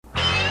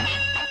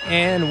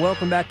And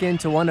welcome back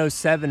into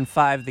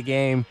 107.5 The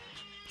Game.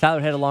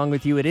 Tyler Head along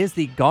with you. It is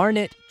the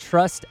Garnet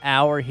Trust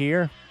Hour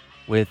here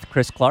with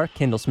Chris Clark.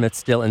 Kendall Smith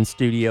still in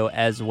studio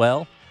as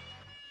well.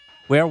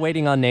 We are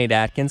waiting on Nate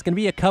Atkins. Going to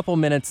be a couple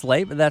minutes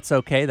late, but that's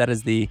okay. That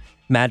is the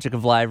magic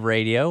of live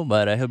radio.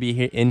 But he'll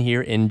be in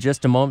here in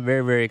just a moment.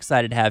 Very, very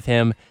excited to have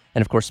him.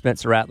 And, of course,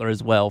 Spencer Rattler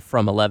as well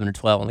from 11 to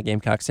 12 on the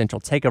Gamecock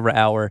Central Takeover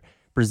Hour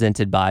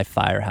presented by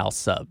Firehouse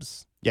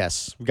Subs.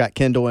 Yes, we got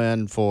Kendall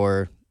in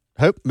for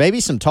maybe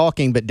some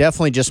talking, but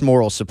definitely just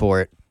moral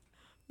support.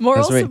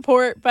 Moral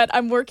support, but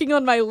I'm working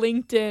on my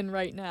LinkedIn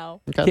right now.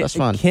 Okay, that's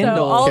fun.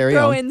 Kendall, so I'll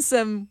throw in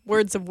some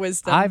words of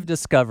wisdom. I've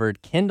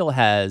discovered Kendall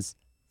has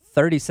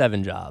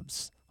 37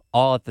 jobs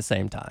all at the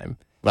same time.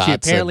 Wow, she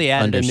apparently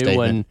added a new one.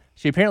 understatement.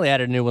 She apparently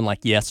added a new one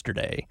like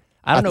yesterday.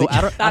 I don't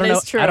know. That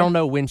is true. I don't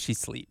know when she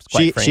sleeps.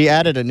 Quite frankly. She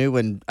added a new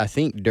one, I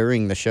think,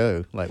 during the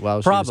show, like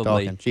while she was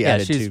talking. She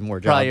added she's 2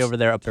 more jobs. probably over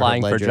there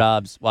applying for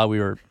jobs while we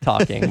were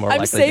talking. More I'm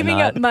likely saving than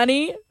not. up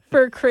money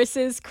for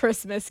Chris's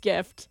Christmas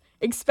gift.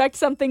 Expect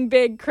something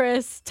big,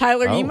 Chris.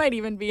 Tyler, you might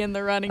even be in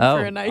the running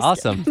for a nice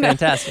awesome. gift.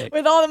 Fantastic.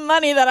 With all the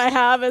money that I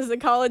have as a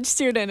college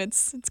student,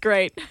 it's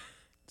great.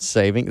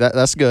 Saving.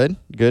 That's good.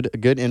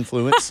 Good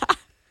influence.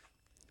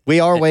 We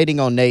are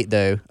waiting on Nate,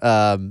 though.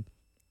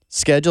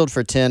 Scheduled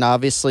for 10,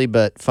 obviously,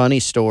 but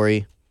funny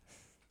story.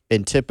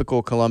 In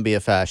typical Columbia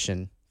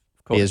fashion,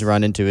 he has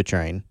run into a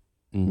train.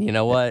 You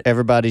know what?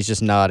 Everybody's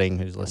just nodding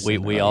who's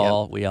listening. We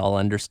all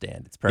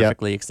understand. It's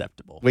perfectly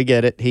acceptable. We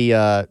get it. He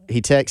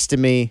texted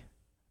me.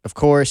 Of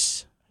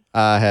course,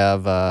 I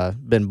have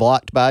been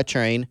blocked by a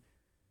train.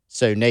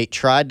 So Nate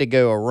tried to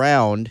go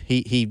around.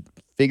 He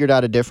figured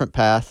out a different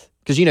path.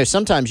 Because,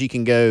 sometimes you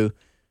can go,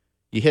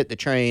 you hit the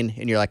train,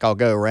 and you're like, I'll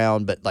go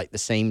around, but, like, the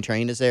same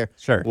train is there.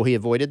 Sure. Well, he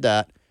avoided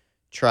that,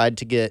 tried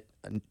to get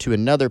to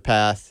another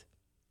path,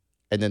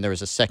 and then there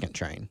was a second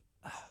train.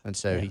 And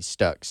so he's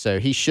stuck. So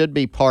he should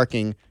be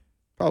parking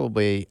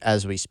probably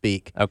as we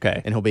speak.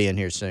 Okay. And he'll be in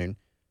here soon.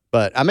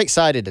 But I'm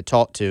excited to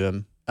talk to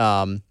him.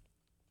 I'm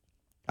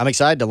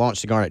excited to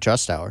launch the Garnet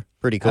Trust Hour.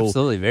 Pretty cool.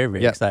 Absolutely. Very,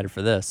 very excited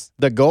for this.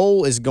 The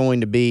goal is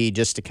going to be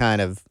just to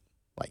kind of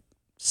like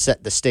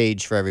set the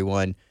stage for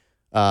everyone.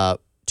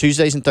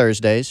 Tuesdays and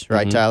Thursdays,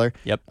 right, Tyler?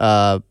 Yep.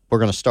 We're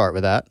going to start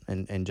with that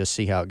and just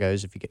see how it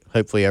goes.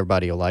 Hopefully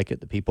everybody will like it.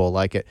 The people will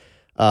like it.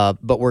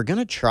 But we're going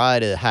to try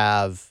to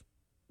have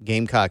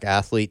Gamecock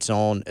athletes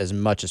on as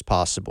much as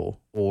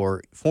possible,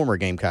 or former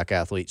Gamecock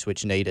athletes,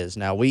 which Nate is.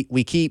 Now, we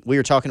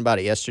were talking about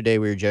it yesterday.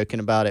 We were joking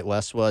about it.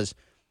 Wes was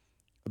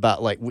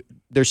about like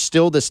there's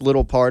still this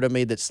little part of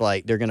me that's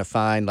like they're going to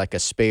find like a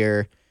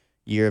spare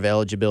year of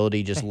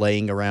eligibility just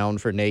laying around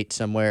for Nate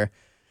somewhere.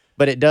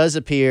 But it does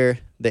appear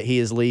that he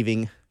is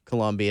leaving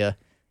Columbia.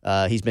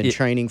 He's been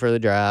training for the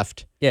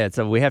draft. Yeah,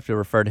 so we have to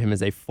refer to him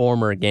as a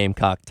former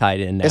Gamecock tight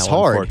end now, it's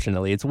hard.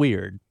 Unfortunately. It's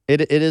weird.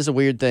 It is a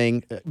weird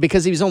thing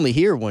because he was only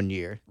here 1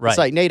 year. Right. It's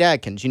like Nate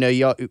Atkins.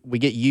 We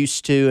get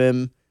used to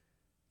him.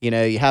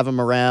 You have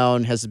him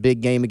around, has a big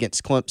game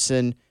against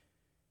Clemson.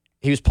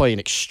 He was playing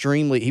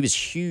he was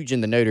huge in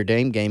the Notre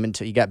Dame game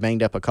until he got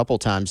banged up a couple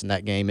times in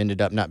that game,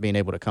 ended up not being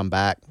able to come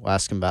back. We'll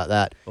ask him about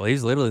that. Well,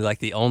 he's literally like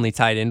the only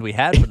tight end we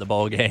had for the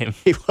bowl game.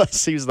 He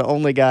was the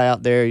only guy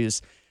out there. He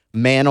was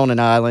man on an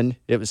island.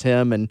 It was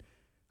him and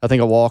I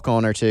think a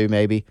walk-on or two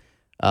maybe.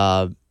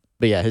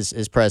 But yeah,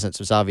 his presence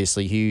was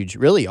obviously huge,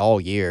 really all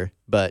year,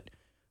 but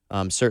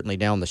certainly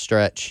down the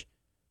stretch,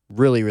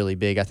 really, really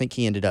big. I think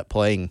he ended up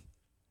playing,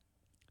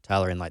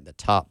 Tyler, in like the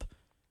top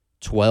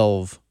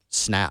 12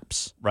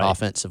 snaps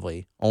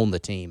offensively on the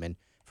team. And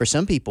for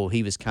some people,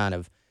 he was kind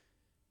of,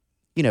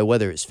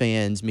 whether it's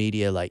fans,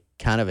 media, like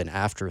kind of an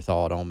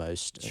afterthought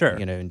almost, sure.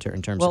 In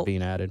terms of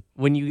being added.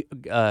 When you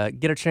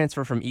get a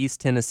transfer from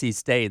East Tennessee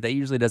State, that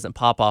usually doesn't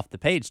pop off the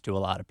page to a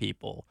lot of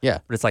people. Yeah.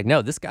 But it's like,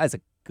 no, this guy's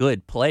a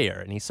good player,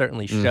 and he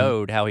certainly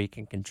showed how he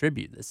can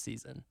contribute this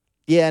season.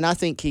 Yeah, and I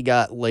think he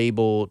got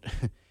labeled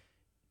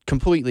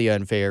completely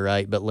unfair,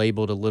 right? But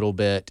labeled a little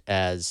bit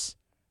as,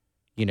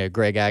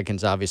 Greg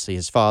Adkins, obviously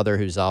his father,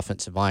 who's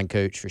offensive line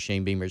coach for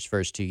Shane Beamer's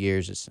first 2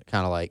 years. It's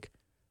kind of like,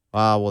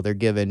 well, they're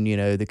giving,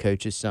 the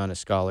coach's son a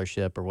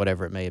scholarship or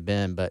whatever it may have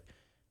been. But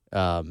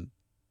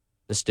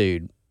this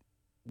dude,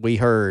 we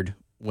heard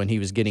when he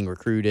was getting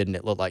recruited and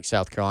it looked like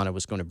South Carolina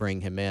was going to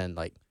bring him in,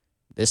 like,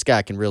 this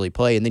guy can really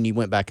play. And then you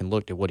went back and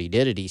looked at what he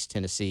did at East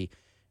Tennessee.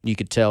 You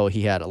could tell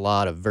he had a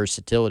lot of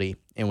versatility,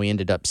 and we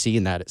ended up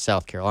seeing that at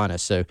South Carolina.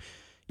 So,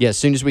 yeah, as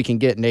soon as we can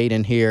get Nate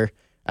in here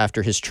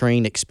after his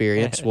train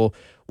experience,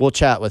 we'll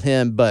chat with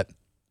him. But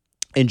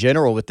in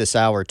general with this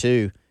hour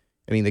too,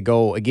 I mean, the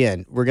goal,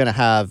 again, we're going to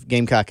have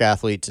Gamecock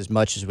athletes as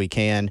much as we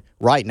can.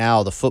 Right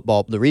now,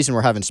 the reason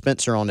we're having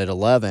Spencer on at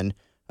 11,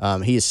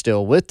 he is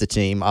still with the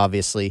team,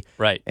 obviously.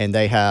 Right. And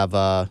they have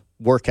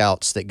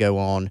workouts that go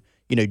on,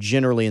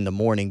 generally in the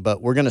morning.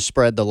 But we're going to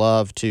spread the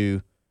love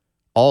to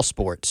all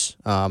sports.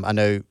 I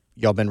know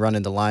y'all been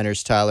running the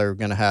liners, Tyler. We're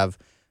going to have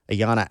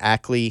Ayanna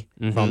Ackley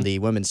from the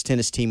women's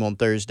tennis team on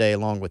Thursday,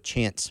 along with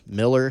Chance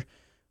Miller,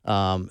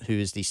 who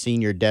is the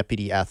senior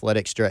deputy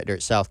athletics director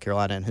at South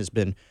Carolina and has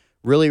been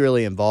really,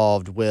 really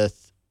involved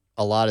with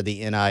a lot of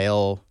the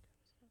NIL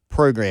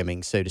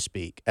programming, so to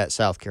speak, at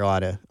South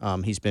Carolina.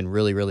 He's been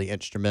really, really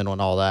instrumental in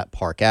all that,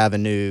 Park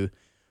Avenue,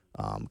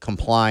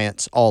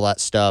 compliance, all that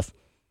stuff.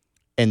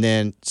 And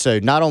then, so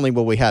not only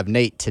will we have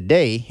Nate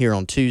today here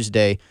on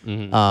Tuesday,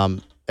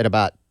 at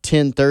about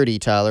 10:30,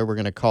 Tyler, we're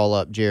going to call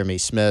up Jeremy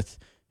Smith,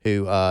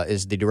 who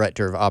is the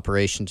director of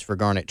operations for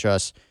Garnet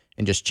Trust,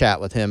 and just chat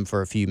with him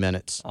for a few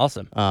minutes.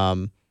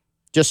 Awesome.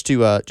 Just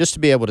to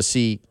be able to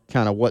see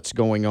kind of what's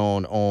going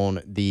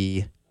on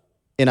the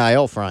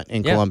NIL front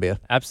in Columbia.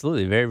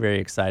 Absolutely. Very, very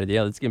excited.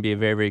 Yeah, it's going to be a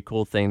very, very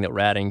cool thing that we're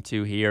adding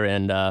to here,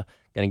 and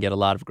going to get a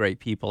lot of great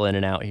people in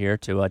and out here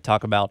to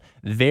talk about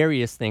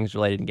various things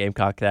related to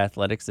Gamecock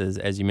athletics.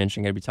 As you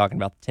mentioned, going to be talking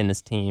about the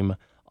tennis team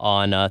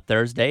on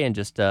Thursday, and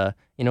just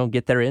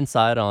get their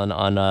insight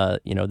on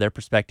their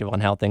perspective on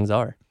how things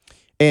are.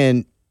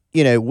 And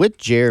with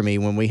Jeremy,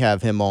 when we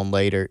have him on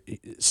later,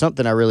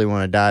 something I really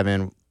want to dive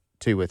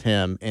into with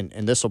him,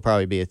 and this will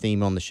probably be a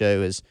theme on the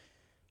show, is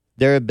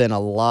there's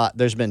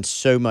been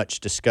so much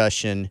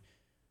discussion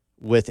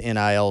with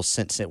NIL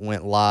since it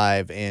went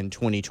live in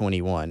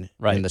 2021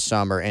 in the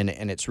summer, and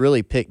it's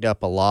really picked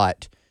up a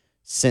lot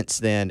since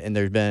then, and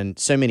there's been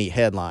so many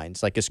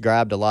headlines. Like, it's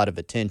grabbed a lot of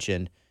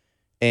attention,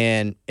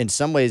 and in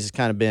some ways it's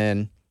kind of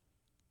been,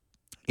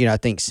 I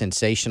think,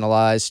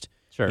 sensationalized.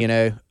 Sure.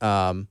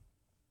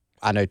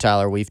 I know,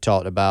 Tyler, we've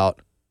talked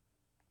about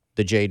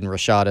the Jaden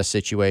Rashada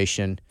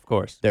situation. Of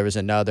course. There was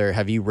another.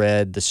 Have you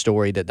read the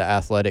story that The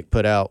Athletic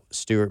put out?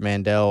 Stuart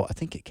Mandel, I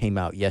think it came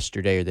out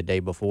yesterday or the day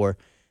before.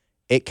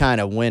 It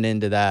kind of went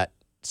into that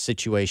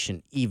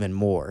situation even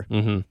more.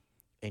 Mm-hmm.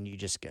 And you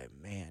just go,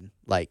 man,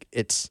 like,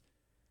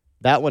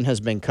 that one has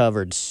been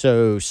covered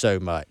so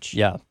much.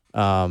 Yeah.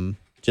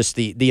 Just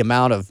the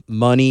amount of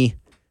money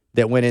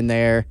that went in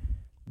there,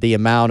 the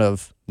amount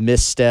of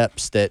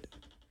missteps that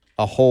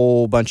a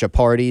whole bunch of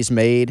parties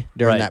made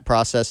during that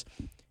process.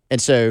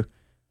 And so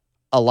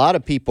a lot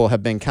of people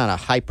have been kind of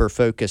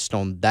hyper-focused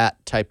on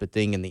that type of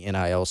thing in the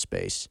NIL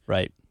space.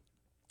 Right.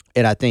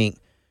 And I think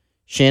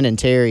Shannon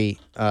Terry,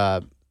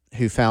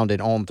 who founded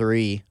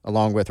On3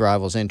 along with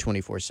Rivals and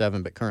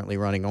 24/7, but currently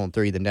running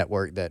On3, the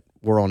network that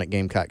we're on at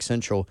Gamecock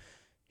Central,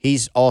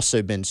 he's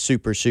also been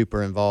super,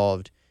 super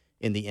involved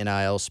in the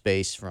NIL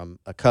space from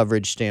a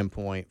coverage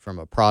standpoint, from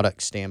a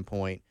product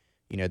standpoint.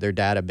 Their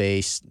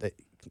database that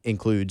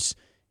includes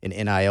an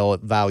NIL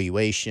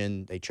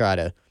evaluation. They're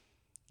trying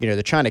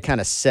to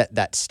kind of set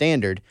that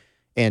standard.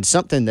 And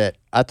something that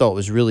I thought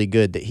was really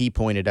good that he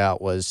pointed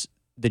out was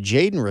the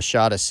Jaden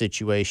Rashada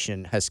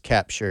situation has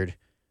captured,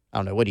 I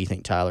don't know, what do you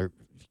think, Tyler?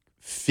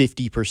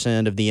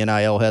 50% of the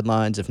NIL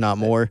headlines, if not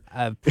more?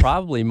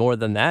 Probably more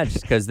than that,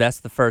 just because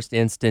that's the first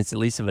instance, at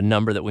least of a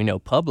number that we know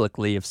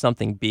publicly, of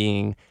something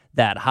being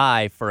that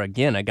high for,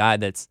 again, a guy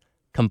that's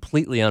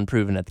completely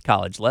unproven at the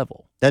college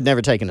level. Had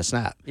never taken a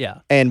snap. Yeah.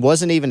 And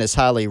wasn't even as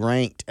highly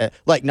ranked,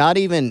 not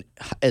even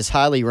as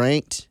highly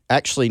ranked,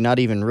 actually not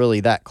even really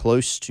that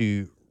close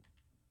to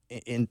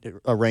in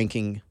a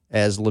ranking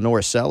as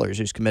Lenore Sellers,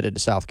 who's committed to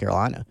South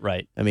Carolina.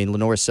 Right. I mean,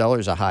 Lenore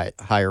Sellers is a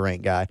higher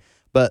ranked guy.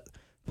 But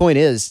point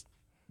is,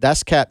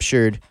 that's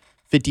captured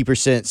 50%,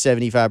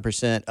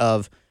 75%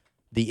 of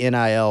the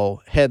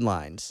NIL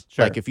headlines.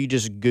 Sure. Like, if you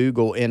just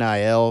Google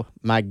NIL,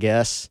 my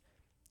guess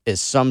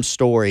is some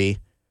story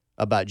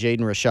about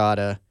Jaden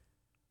Rashada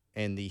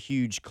and the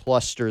huge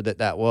cluster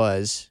that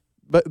was,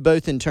 but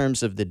both in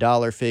terms of the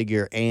dollar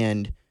figure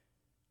and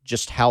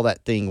just how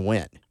that thing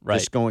went. Right.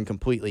 Just going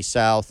completely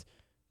south,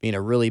 being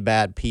a really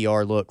bad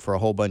PR look for a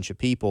whole bunch of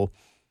people.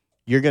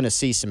 You're going to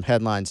see some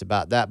headlines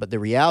about that. But the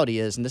reality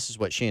is, and this is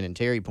what Shannon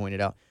Terry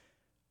pointed out,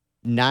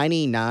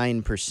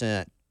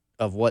 99%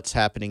 of what's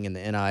happening in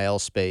the NIL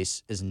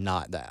space is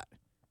not that.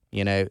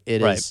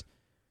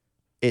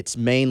 It's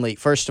mainly,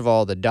 first of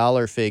all, the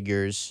dollar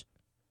figures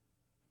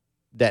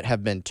that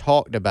have been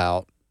talked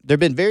about. There have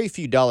been very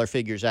few dollar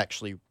figures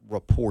actually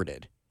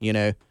reported,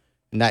 and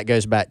that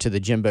goes back to the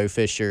Jimbo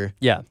Fisher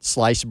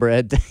sliced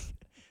bread thing.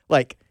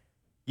 Like,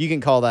 you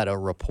can call that a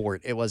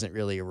report. It wasn't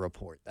really a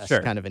report. That's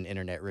kind of an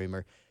internet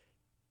rumor.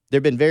 There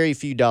have been very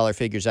few dollar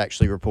figures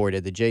actually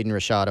reported. The Jaden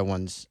Rashada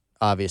ones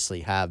obviously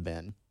have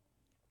been.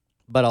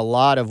 But a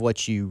lot of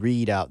what you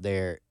read out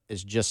there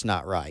is just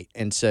not right.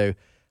 And so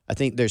I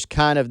think there's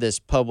kind of this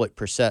public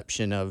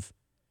perception of,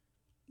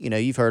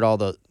 you've heard all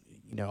the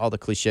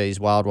cliches,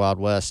 wild, wild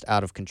west,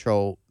 out of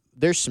control.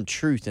 There's some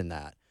truth in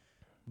that.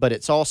 But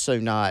it's also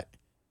not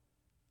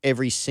there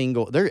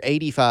are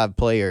 85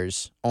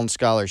 players on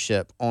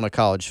scholarship on a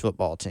college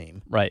football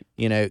team. Right.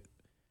 And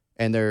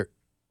there are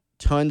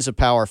tons of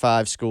Power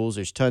 5 schools.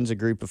 There's tons of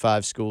Group of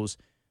 5 schools.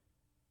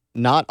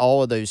 Not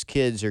all of those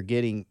kids are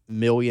getting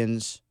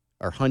millions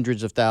or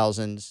hundreds of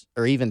thousands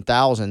or even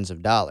thousands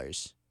of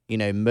dollars.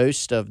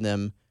 Most of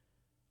them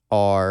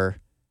are,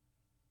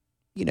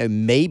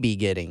 maybe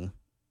getting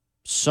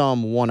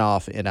some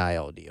one-off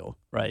NIL deal.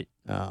 Right.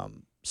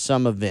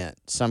 Some event,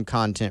 some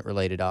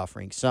content-related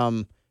offering,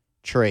 some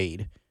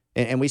trade.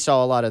 And we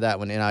saw a lot of that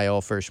when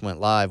NIL first went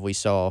live. We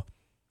saw,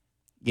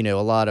 a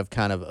lot of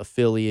kind of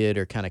affiliate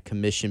or kind of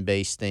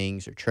commission-based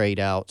things or trade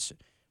outs.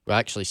 We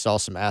actually saw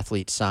some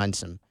athletes sign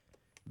some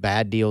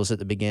bad deals at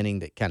the beginning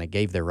that kind of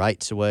gave their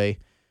rights away.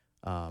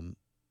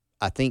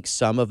 I think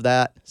some of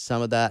that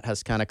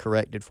has kind of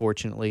corrected,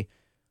 fortunately.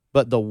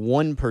 But the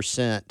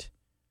 1%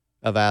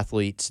 of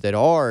athletes that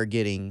are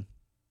getting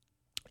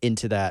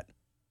into that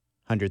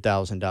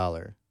 $100,000,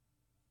 $1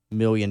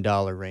 million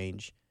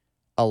range,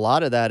 a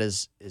lot of that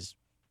is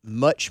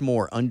much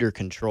more under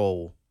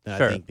control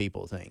than I think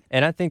people think.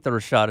 And I think the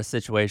Rashada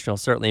situation will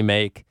certainly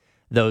make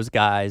those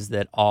guys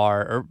that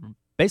are, or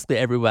basically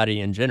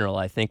everybody in general,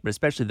 I think, but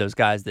especially those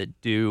guys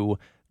that do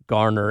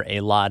garner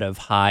a lot of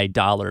high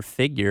dollar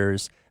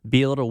figures,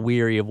 be a little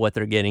weary of what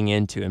they're getting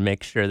into and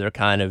make sure they're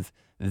kind of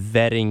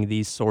vetting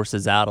these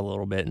sources out a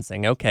little bit and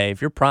saying, okay,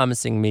 if you're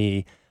promising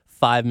me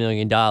 $5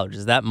 million,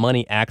 is that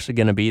money actually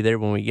going to be there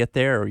when we get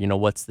there? Or,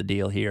 what's the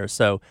deal here?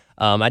 So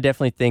I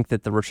definitely think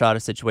that the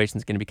Rashada situation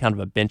is going to be kind of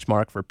a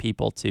benchmark for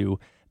people to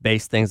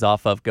base things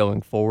off of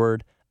going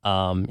forward.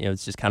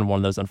 It's just kind of one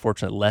of those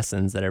unfortunate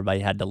lessons that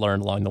everybody had to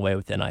learn along the way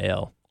with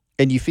NIL.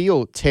 And you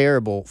feel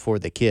terrible for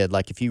the kid.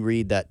 Like if you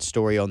read that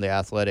story on The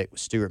Athletic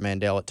with Stuart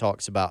Mandel, it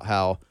talks about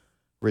how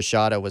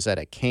Rashada was at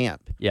a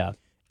camp. Yeah.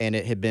 And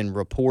it had been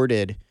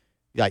reported,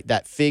 like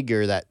that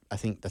figure, that I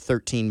think the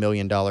 $13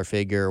 million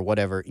figure or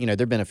whatever, there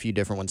have been a few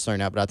different ones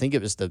thrown out, but I think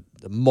it was the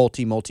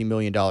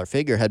multi-million dollar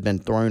figure had been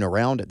thrown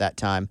around at that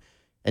time.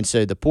 And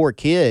so the poor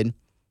kid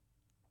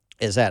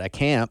is at a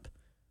camp,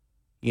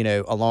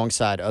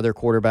 alongside other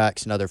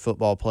quarterbacks and other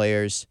football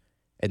players,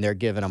 and they're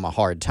giving him a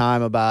hard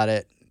time about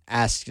it,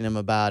 asking him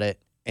about it,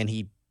 and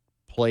he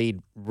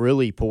played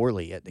really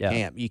poorly at the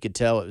camp. You could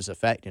tell it was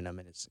affecting him,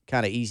 and it's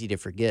kind of easy to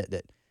forget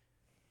that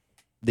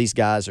these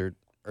guys are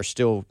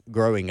still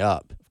growing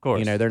up. Of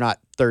course. They're not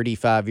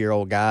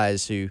 35-year-old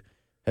guys who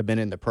have been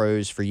in the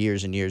pros for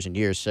years and years and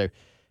years. So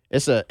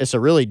it's a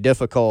really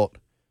difficult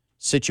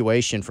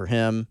situation for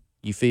him.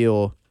 You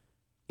feel,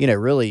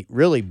 really,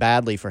 really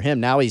badly for him.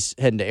 Now he's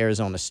heading to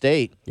Arizona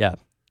State. Yeah.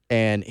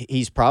 And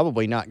he's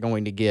probably not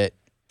going to get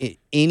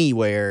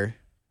anywhere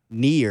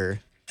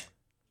near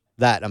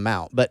that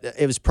amount. But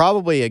it was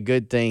probably a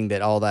good thing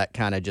that all that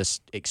kind of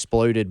just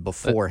exploded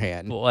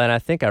beforehand. Well, and I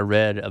think I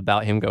read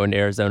about him going to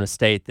Arizona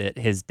State that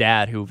his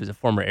dad, who was a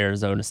former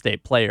Arizona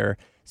State player,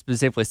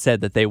 specifically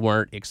said that they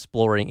weren't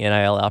exploring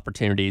NIL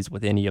opportunities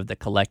with any of the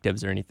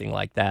collectives or anything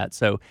like that.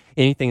 So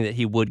anything that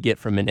he would get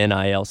from an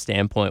NIL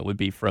standpoint would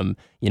be from,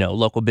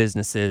 local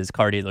businesses,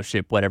 car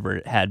dealership, whatever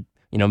it had,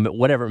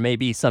 whatever it may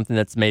be, something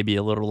that's maybe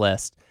a little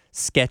less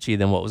sketchy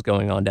than what was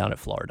going on down at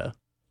Florida.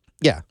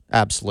 Yeah,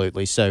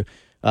 absolutely. So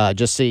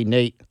just see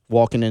Nate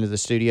walking into the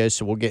studio,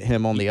 so we'll get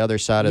him on the other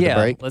side of the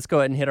break. Let's go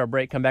ahead and hit our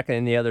break, come back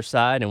on the other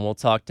side, and we'll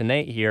talk to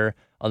Nate here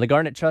on the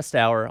Garnet Trust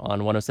Hour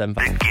on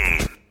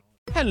 107.5.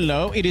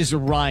 Hello, it is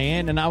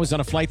Ryan, and I was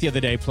on a flight the other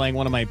day playing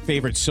one of my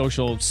favorite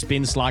social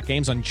spin slot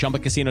games on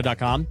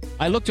ChumbaCasino.com.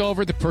 I looked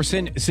over at the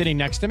person sitting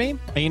next to me,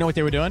 and you know what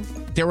they were doing?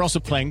 They were also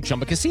playing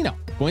Chumba Casino.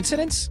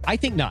 Coincidence? I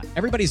think not.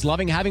 Everybody's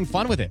loving having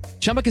fun with it.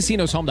 Chumba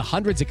Casino is home to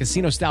hundreds of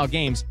casino-style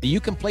games that you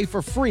can play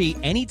for free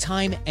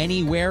anytime,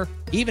 anywhere,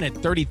 even at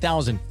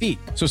 30,000 feet.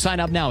 So sign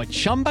up now at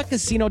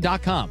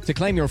ChumbaCasino.com to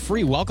claim your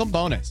free welcome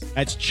bonus.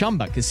 That's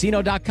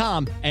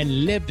ChumbaCasino.com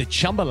and live the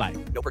Chumba life.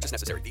 No purchase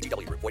necessary.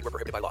 VGW. Void where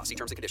prohibited by law. See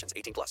terms and conditions.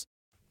 18+.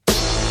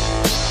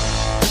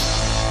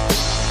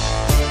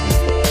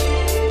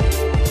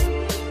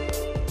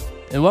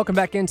 And welcome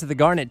back into the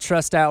Garnet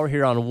Trust Hour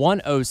here on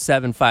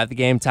 107.5 The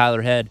Game.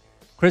 Tyler Head,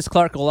 Chris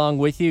Clark along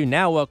with you.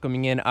 Now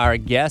welcoming in our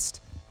guest,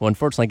 who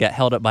unfortunately got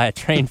held up by a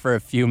train for a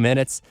few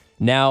minutes.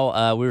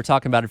 Now, we were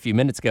talking about it a few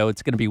minutes ago.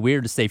 It's going to be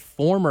weird to say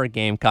former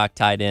Gamecock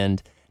tight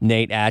end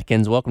Nate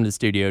Atkins. Welcome to the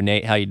studio,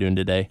 Nate. How you doing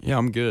today? Yeah,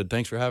 I'm good.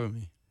 Thanks for having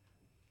me.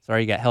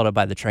 Sorry you got held up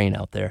by the train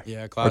out there.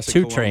 Yeah, classic Or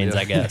two Columbia. trains,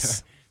 I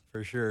guess.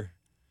 For sure.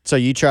 So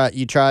you tried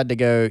to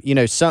go,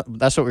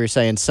 that's what we were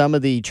saying. Some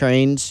of the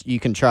trains you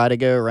can try to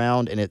go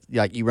around, and it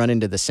like you run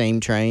into the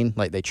same train,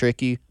 like they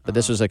trick you. But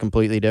this was a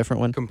completely different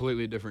one.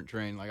 Completely different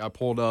train. Like I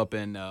pulled up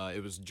and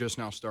it was just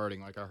now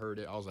starting. Like I heard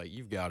it, I was like,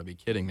 "You've got to be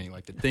kidding me!"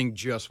 Like the thing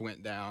just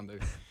went down.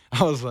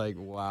 I was like,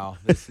 "Wow,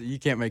 you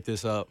can't make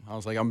this up." I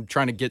was like, "I'm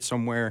trying to get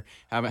somewhere.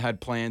 Haven't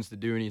had plans to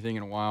do anything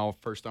in a while.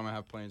 First time I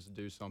have plans to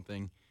do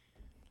something."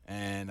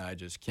 And I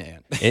just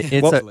can't.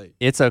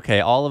 It's okay.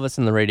 All of us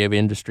in the radio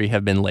industry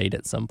have been late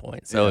at some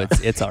point, so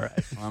it's all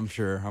right. I'm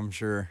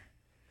sure.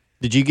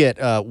 Did you get?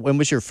 When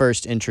was your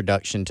first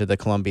introduction to the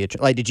Columbia?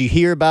 Like, did you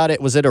hear about it?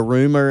 Was it a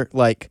rumor?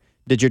 Like,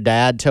 did your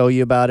dad tell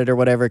you about it or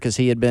whatever? Because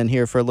he had been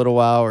here for a little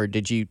while, or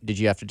did you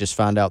have to just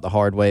find out the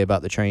hard way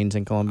about the trains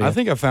in Columbia? I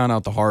think I found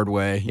out the hard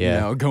way.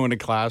 Yeah. Going to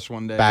class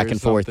one day, back and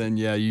forth.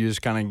 Yeah, you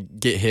just kind of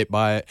get hit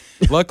by it.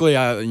 Luckily,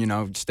 I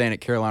staying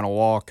at Carolina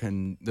Walk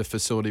and the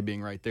facility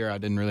being right there, I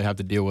didn't really have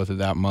to deal with it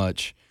that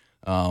much.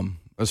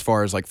 As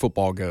far as like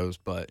football goes,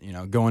 but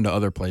going to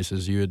other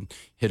places, you would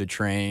hit a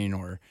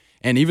train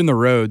and even the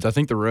roads. I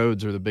think the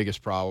roads are the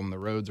biggest problem. The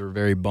roads are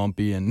very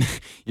bumpy, and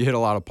you hit a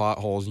lot of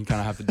potholes. You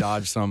kind of have to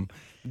dodge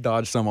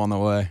some on the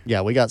way.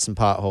 Yeah, we got some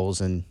potholes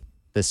in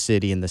the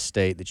city and the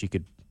state that you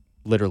could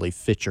literally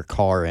fit your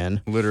car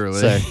in. Literally.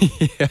 So,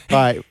 Yeah. all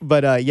right,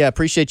 but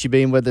appreciate you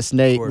being with us,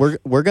 Nate.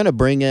 We're going to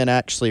bring in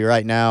actually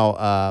right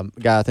now,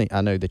 guy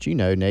I know that you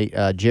know, Nate,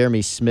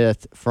 Jeremy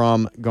Smith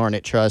from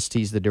Garnet Trust.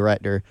 He's the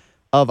director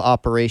of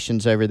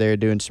operations over there,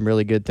 doing some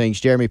really good things.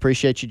 Jeremy,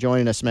 appreciate you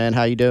joining us, man.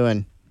 How you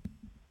doing?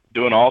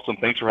 Doing awesome.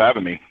 Thanks for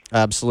having me.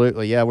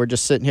 Absolutely, yeah. We're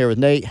just sitting here with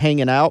Nate,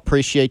 hanging out.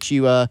 Appreciate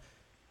you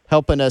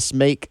helping us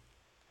make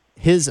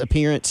his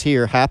appearance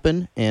here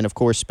happen, and of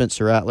course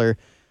Spencer Rattler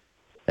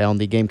on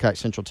the Gamecock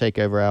Central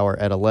Takeover Hour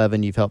at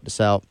 11. You've helped us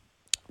out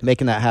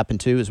making that happen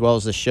too, as well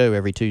as the show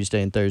every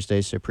Tuesday and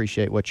Thursday, so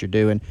appreciate what you're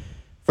doing.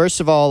 First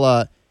of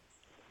all,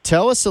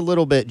 tell us a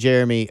little bit,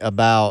 Jeremy,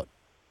 about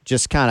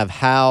just kind of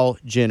how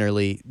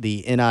generally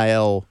the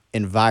NIL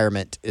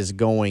environment is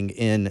going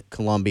in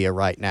Columbia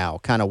right now.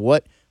 Kind of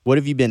what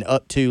have you been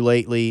up to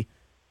lately,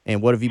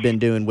 and what have you been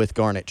doing with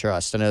Garnet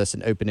Trust? I know that's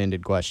an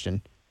open-ended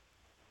question.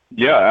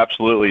 Yeah,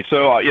 absolutely.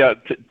 So,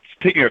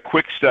 taking a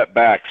quick step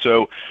back.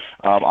 So,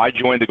 I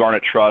joined the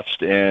Garnet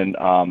Trust in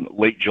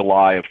late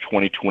July of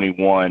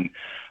 2021.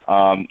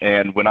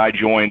 And when I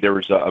joined, there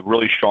was a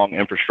really strong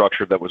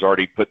infrastructure that was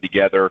already put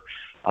together.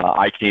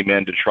 I came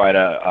in to try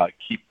to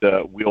keep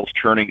the wheels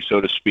turning,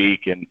 so to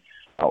speak, and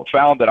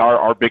found that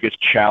our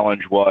biggest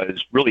challenge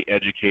was really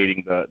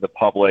educating the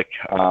public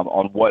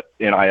on what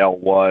NIL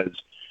was,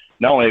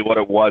 not only what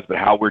it was, but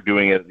how we're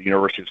doing it at the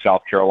University of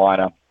South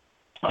Carolina.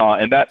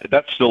 And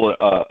that's still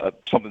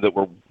something that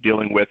we're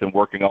dealing with and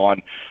working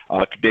on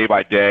day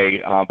by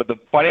day. But the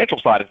financial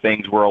side of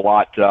things were a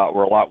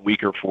lot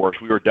weaker for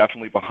us. We were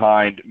definitely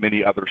behind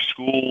many other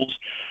schools.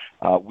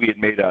 We had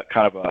made a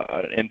kind of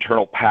an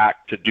internal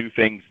pact to do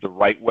things the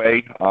right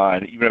way,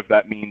 and even if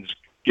that means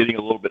getting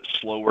a little bit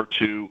slower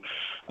to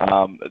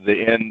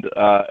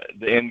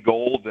the end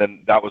goal,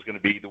 then that was going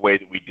to be the way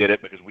that we did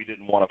it, because we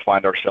didn't want to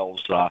find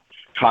ourselves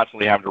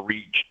constantly having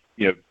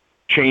to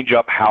change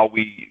up how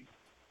we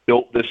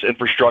built this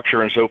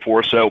infrastructure and so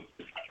forth. So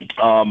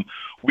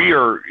we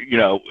were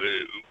a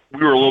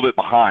little bit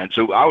behind.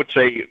 So I would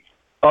say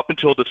up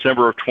until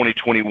December of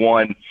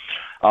 2021,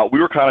 we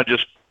were kind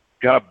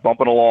of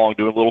bumping along,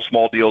 doing little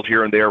small deals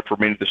here and there for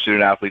many of the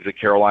student athletes at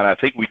Carolina. I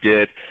think we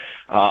did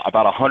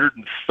about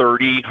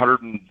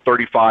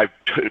 135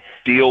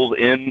 deals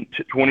in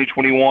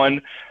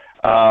 2021.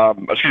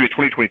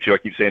 2022. I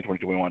keep saying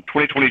 2021.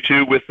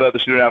 2022 with the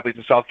student athletes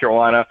in South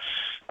Carolina.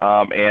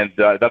 And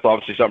that's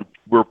obviously something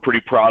we're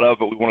pretty proud of,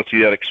 but we want to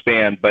see that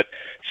expand. But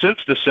since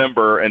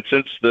December, and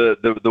since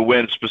the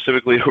win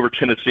specifically over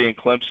Tennessee and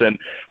Clemson,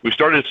 we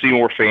started to see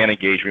more fan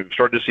engagement. We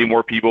started to see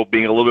more people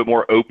being a little bit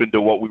more open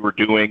to what we were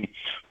doing.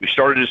 We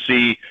started to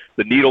see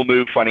the needle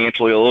move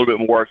financially a little bit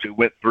more as we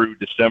went through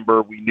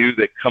December. We knew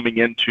that coming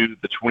into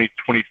the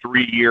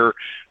 2023 year,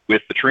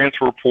 with the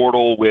transfer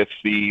portal, with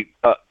the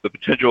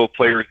potential of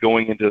players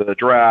going into the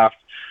draft,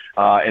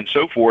 and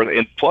so forth,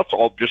 and plus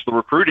all just the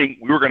recruiting,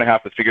 we were going to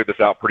have to figure this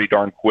out pretty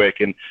darn quick.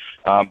 And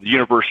the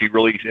university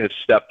really has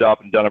stepped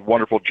up and done a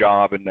wonderful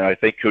job. And I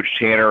thank Coach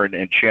Tanner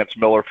and Chance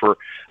Miller for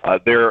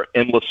their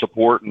endless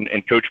support,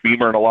 and Coach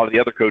Beamer and a lot of the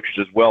other coaches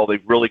as well.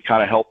 They've really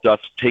kind of helped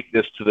us take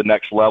this to the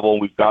next level.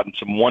 We've gotten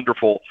some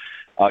wonderful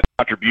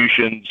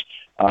contributions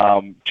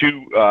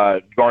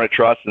to Garnet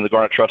Trust and the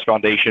Garnet Trust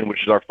Foundation,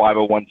 which is our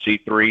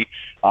 501c3,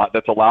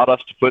 that's allowed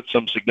us to put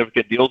some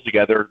significant deals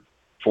together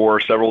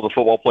for several of the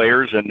football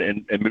players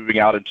and moving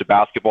out into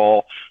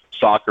basketball,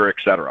 soccer, et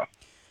cetera.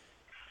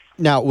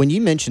 Now, when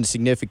you mentioned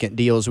significant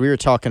deals, we were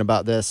talking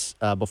about this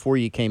before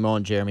you came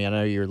on, Jeremy. I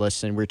know you were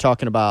listening. We were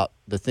talking about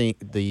the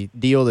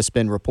deal that's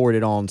been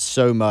reported on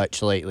so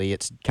much lately.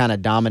 It's kind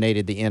of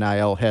dominated the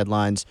NIL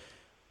headlines.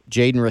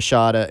 Jaden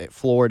Rashada at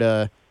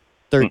Florida,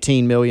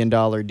 $13 million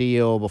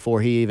deal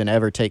before he even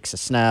ever takes a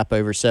snap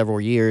over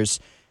several years,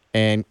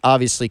 and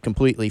obviously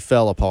completely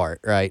fell apart,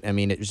 right? I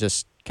mean, it was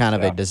just kind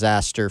of a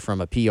disaster from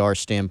a PR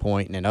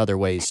standpoint and in other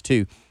ways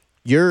too.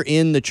 You're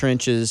in the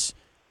trenches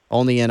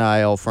on the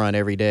NIL front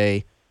every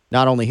day,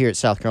 not only here at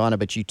South Carolina,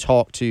 but you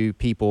talk to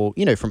people,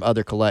 from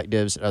other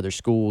collectives, other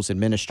schools,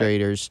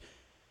 administrators,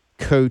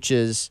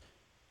 coaches.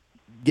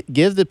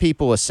 Give the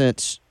people a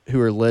sense who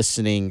are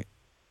listening.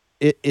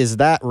 Is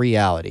that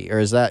reality, or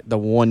is that the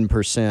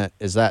 1%?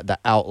 Is that the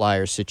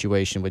outlier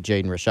situation with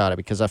Jaden Rashada?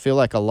 Because I feel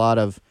like a lot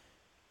of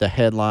the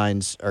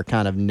headlines are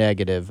kind of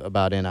negative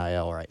about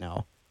NIL right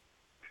now.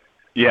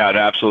 Yeah,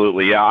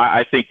 absolutely. Yeah,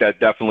 I think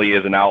that definitely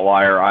is an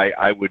outlier.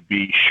 I would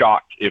be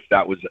shocked if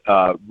that was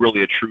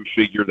really a true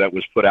figure that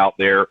was put out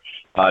there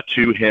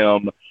to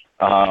him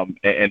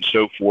and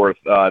so forth.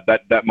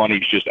 That money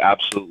is just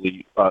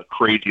absolutely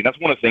crazy. And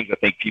that's one of the things I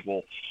think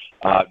people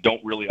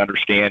don't really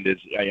understand is,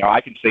 I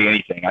can say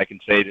anything. I can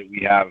say that we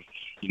have,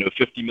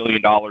 $50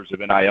 million of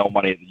NIL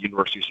money at the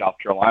University of South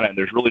Carolina, and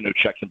there's really no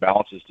checks and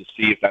balances to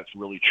see if that's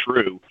really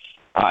true.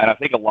 And I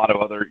think a lot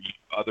of other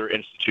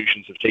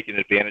institutions have taken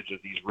advantage of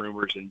these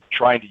rumors and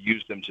trying to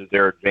use them to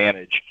their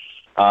advantage.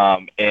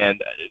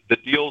 And the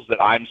deals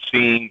that I'm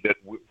seeing that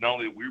not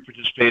only we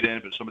participate in,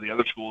 but some of the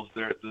other schools,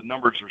 the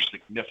numbers are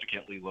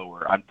significantly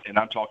lower.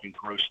 I'm talking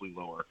grossly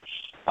lower.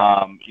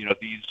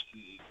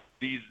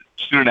 these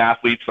student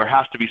athletes, there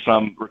has to be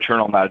some return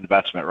on that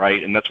investment,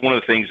 right? And that's one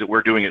of the things that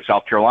we're doing at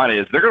South Carolina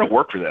is they're going to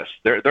work for this.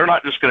 They're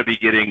not just going to be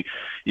getting,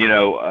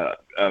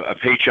 a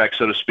paycheck,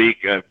 so to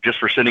speak, just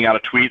for sending out a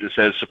tweet that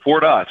says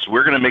support us.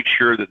 We're going to make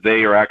sure that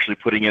they are actually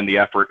putting in the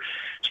effort,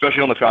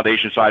 especially on the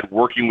foundation side,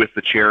 working with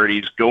the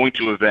charities, going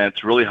to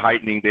events, really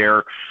heightening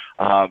their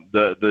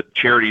the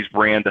charities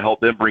brand to help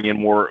them bring in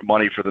more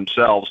money for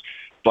themselves.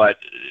 But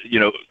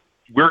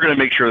we're going to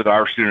make sure that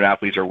our student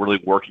athletes are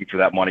really working for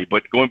that money.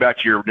 But going back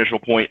to your initial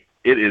point,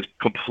 it is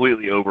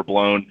completely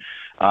overblown.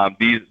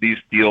 These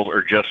deals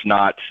are just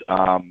not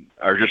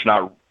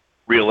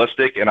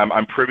realistic, and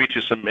I'm privy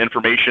to some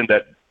information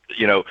that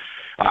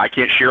I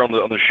can't share on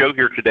the show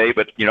here today.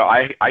 But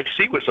I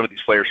see what some of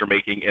these players are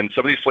making, and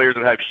some of these players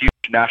that have huge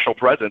national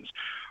presence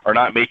are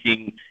not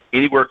making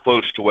anywhere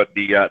close to what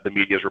the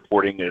media is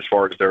reporting as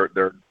far as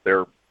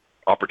their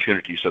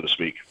opportunities, so to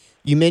speak.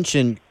 You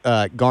mentioned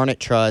Garnet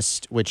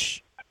Trust,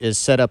 which is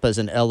set up as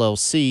an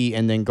LLC,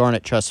 and then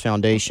Garnet Trust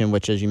Foundation,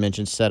 which, as you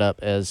mentioned, set up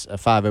as a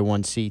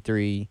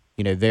 501c3,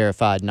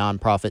 verified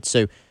nonprofit.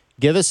 So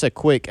give us a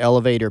quick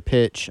elevator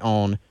pitch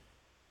on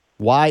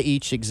why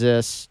each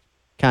exists,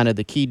 kind of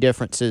the key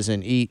differences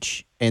in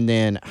each, and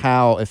then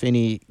how, if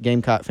any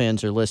Gamecock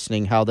fans are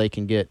listening, how they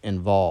can get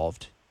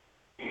involved.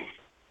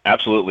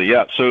 Absolutely,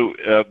 yeah. So,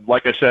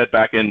 like I said,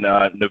 back in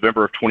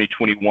November of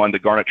 2021, the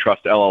Garnet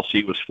Trust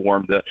LLC was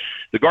formed.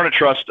 The Garnet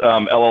Trust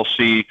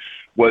LLC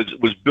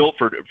was built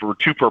for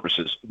two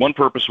purposes. One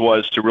purpose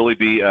was to really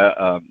be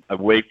a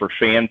way for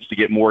fans to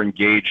get more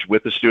engaged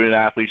with the student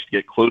athletes, to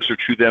get closer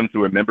to them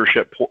through a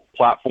membership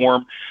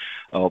platform,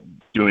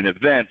 doing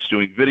events,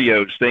 doing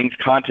videos, things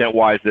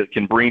content-wise that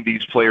can bring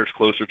these players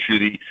closer to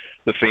the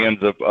fans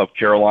of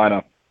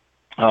Carolina.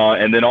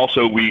 And then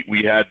also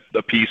we had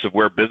a piece of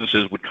where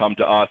businesses would come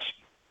to us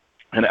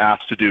and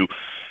ask to do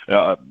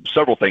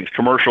several things,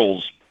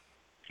 commercials,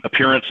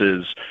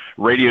 appearances,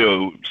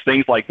 radio,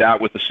 things like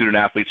that with the student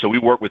athletes. So we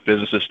work with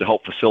businesses to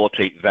help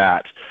facilitate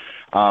that.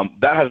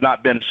 That has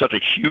not been such a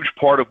huge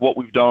part of what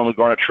we've done on the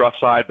Garnet Trust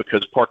side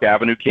because Park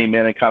Avenue came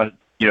in and kind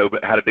of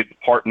had a big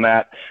part in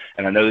that.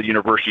 And I know the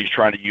university is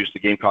trying to use the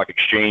Gamecock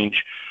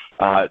Exchange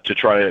to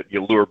try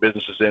to lure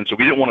businesses in. So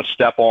we didn't want to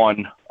step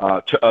on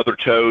to other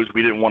toes.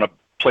 We didn't want to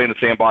play in the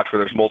sandbox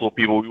where there's multiple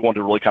people. We wanted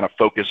to really kind of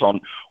focus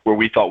on where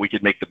we thought we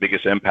could make the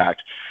biggest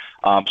impact.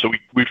 So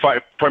we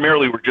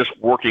primarily were just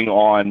working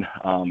on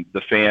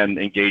the fan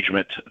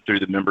engagement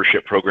through the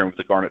membership program with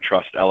the Garnet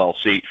Trust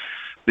LLC.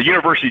 The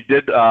university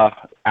did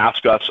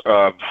ask us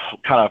kind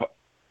of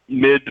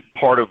mid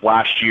part of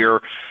last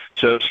year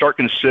to start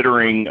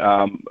considering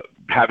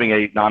having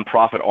a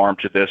nonprofit arm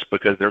to this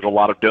because there's a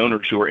lot of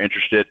donors who are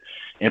interested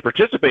in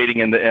participating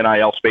in the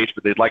NIL space,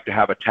 but they'd like to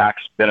have a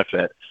tax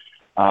benefit.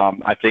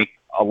 I think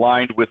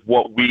aligned with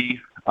what we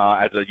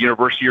as a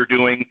university are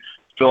doing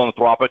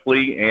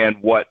philanthropically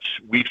and what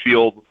we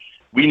feel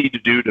we need to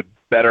do to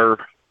better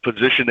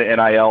position the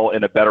NIL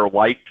in a better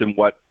light than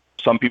what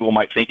some people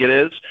might think it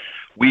is.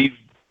 We've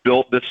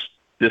built this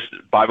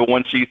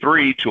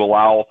 501c3 to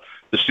allow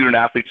the student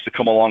athletes to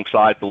come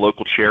alongside the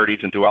local charities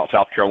and throughout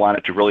South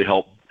Carolina to really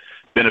help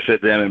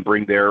benefit them and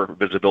bring their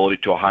visibility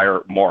to a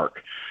higher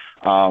mark.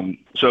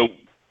 So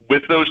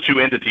with those two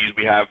entities,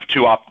 we have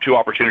two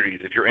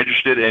opportunities. If you're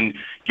interested in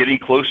getting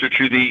closer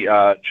to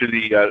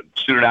the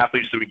student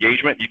athletes through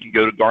engagement, you can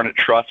go to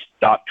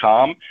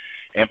garnettrust.com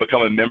and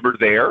become a member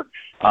there,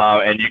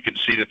 and you can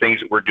see the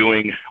things that we're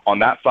doing on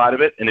that side of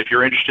it. And if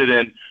you're interested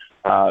in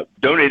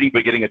donating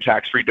but getting a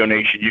tax-free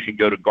donation, you can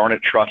go to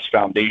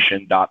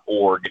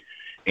garnettrustfoundation.org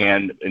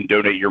and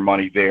donate your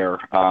money there.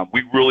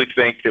 We really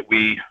think that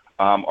we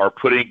are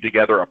putting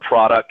together a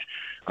product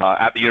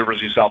at the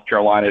University of South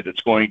Carolina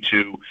that's going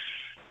to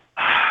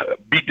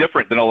be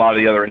different than a lot of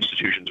the other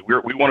institutions.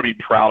 We want to be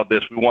proud of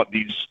this. We want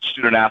these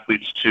student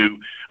athletes to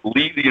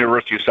leave the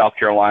University of South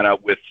Carolina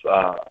with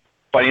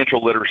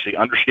financial literacy,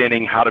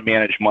 understanding how to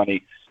manage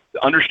money,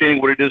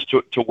 understanding what it is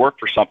to work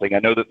for something. I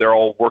know that they're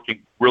all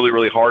working really,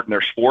 really hard in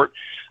their sport,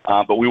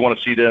 but we want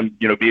to see them,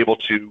 be able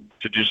to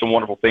do some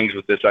wonderful things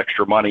with this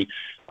extra money.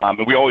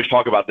 And we always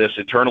talk about this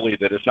internally,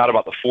 that it's not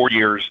about the 4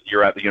 years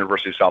you're at the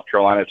University of South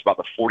Carolina, it's about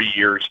the 40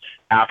 years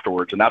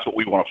afterwards. And that's what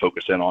we want to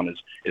focus in on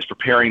is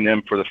preparing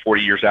them for the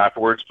 40 years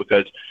afterwards,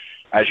 because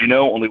as you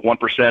know, only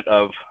 1%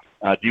 of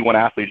D1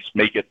 athletes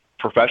make it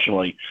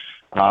professionally.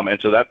 And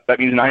so that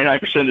means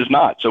 99% is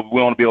not. So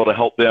we want to be able to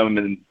help them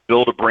and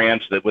build a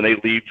brand so that when they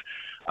leave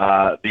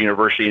the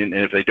university, and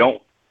if they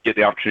don't get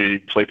the opportunity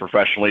to play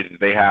professionally,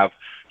 that they have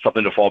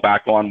something to fall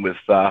back on with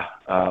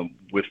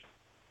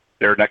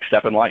their next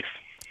step in life.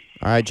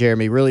 All right,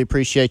 Jeremy, really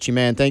appreciate you,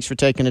 man. Thanks for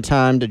taking the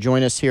time to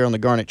join us here on the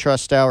Garnet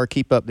Trust Hour.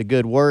 Keep up the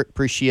good work.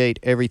 Appreciate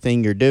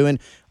everything you're doing.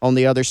 On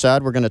the other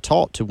side, we're going to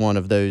talk to one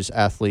of those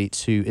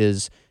athletes who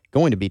is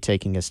going to be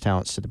taking his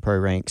talents to the pro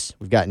ranks.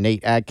 We've got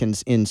Nate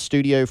Adkins in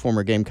studio,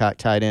 former Gamecock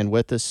tight end,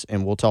 with us,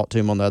 and we'll talk to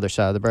him on the other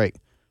side of the break.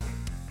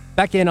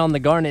 Back in on the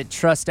Garnet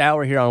Trust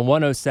Hour here on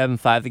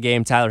 107.5 The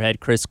Game. Tyler Head,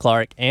 Chris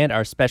Clark, and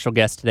our special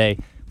guest today,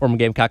 former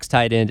Gamecocks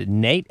tight end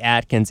Nate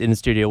Atkins in the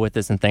studio with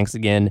us, and thanks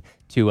again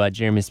to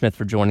Jeremy Smith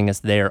for joining us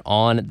there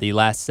on the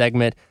last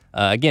segment.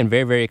 Again,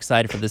 very, very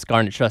excited for this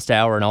Garnet Trust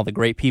Hour and all the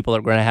great people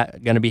that we're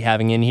going to be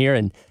having in here.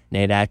 And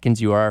Nate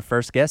Atkins, you are our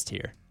first guest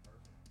here.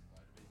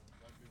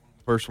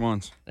 First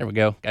ones. There we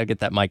go. Got to get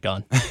that mic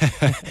on.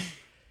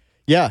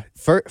 Yeah,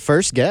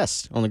 first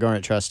guest on the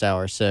Garnet Trust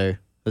Hour, so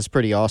that's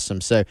pretty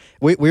awesome. So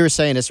we were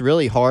saying it's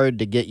really hard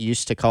to get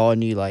used to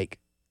calling you, like,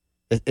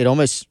 it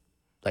almost,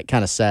 like,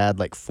 kind of sad,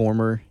 like,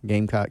 former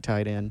Gamecock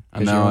tight end,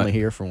 because you're only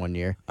here for 1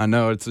 year. I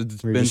know, it's We're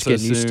been just so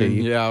getting used to soon.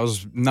 you. Yeah, I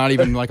was not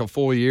even like a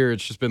full year.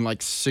 It's just been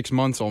like 6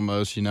 months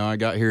almost. I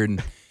got here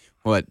in,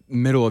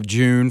 middle of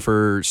June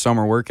for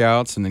summer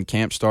workouts, and then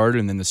camp started,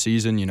 and then the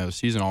season, the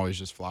season always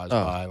just flies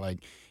by. Like,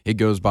 it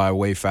goes by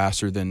way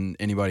faster than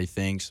anybody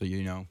thinks. So,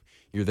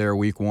 you're there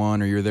week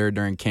one or you're there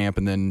during camp,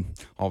 and then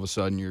all of a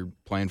sudden you're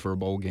playing for a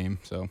bowl game.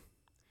 So,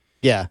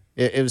 yeah,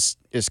 it's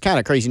kind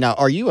of crazy. Now,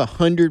 are you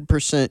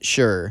 100%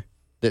 sure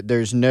that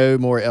there's no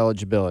more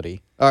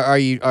eligibility? Are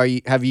you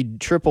have you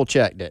triple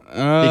checked it?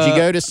 Did you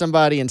go to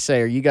somebody and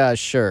say, "Are you guys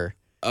sure?"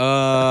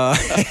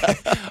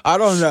 I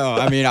don't know.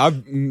 I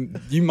mean,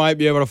 you might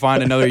be able to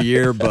find another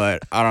year,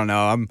 but I don't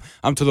know.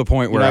 I'm to the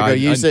point where I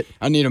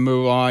need to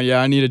move on.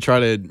 Yeah, I need to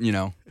try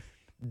to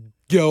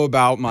go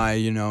about my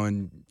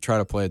and try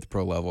to play at the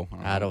pro level.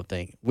 I don't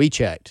think we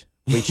checked.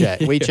 We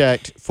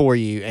checked for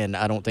you, and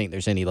I don't think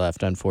there's any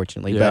left,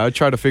 unfortunately. Yeah, but I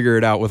try to figure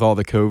it out with all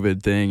the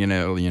COVID thing, and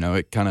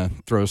it kind of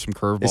throws some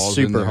curveballs. It's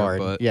super in there, hard.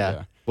 But,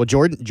 yeah. Well,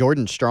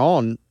 Jordan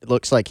Strong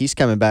looks like he's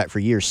coming back for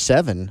year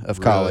 7 of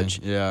college.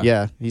 Really?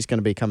 Yeah, he's going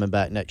to be coming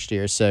back next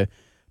year. So,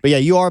 but yeah,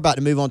 you are about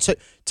to move on. So,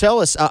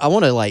 tell us. I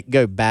want to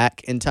go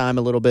back in time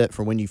a little bit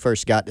for when you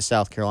first got to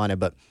South Carolina,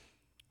 but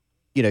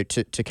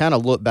to kind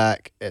of look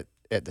back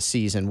at the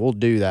season, we'll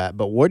do that.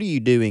 But what are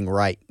you doing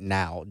right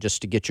now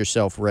just to get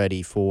yourself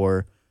ready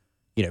for,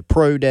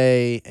 pro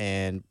day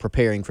and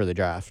preparing for the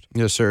draft?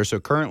 Yes, sir. So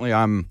currently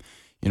I'm,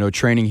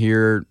 training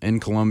here in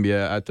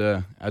Columbia at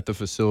the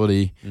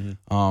facility.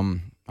 Mm-hmm.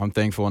 I'm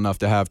thankful enough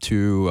to have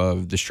 2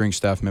 of the strength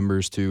staff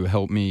members to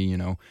help me,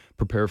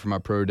 prepare for my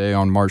pro day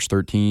on March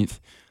 13th.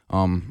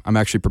 I'm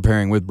actually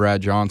preparing with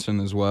Brad Johnson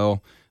as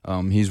well.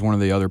 He's one of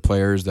the other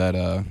players that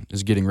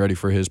is getting ready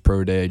for his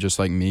pro day, just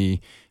like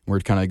me. We're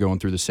kind of going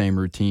through the same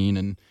routine,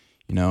 and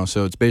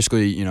so it's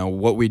basically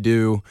what we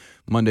do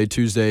Monday,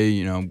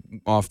 Tuesday,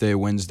 off day,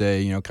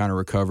 Wednesday, kind of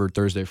recover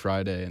Thursday,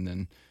 Friday, and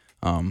then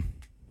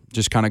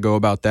just kind of go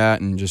about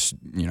that and just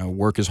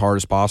work as hard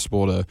as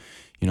possible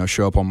to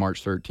show up on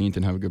March 13th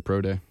and have a good pro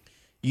day.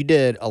 You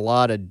did a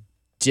lot of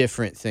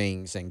different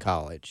things in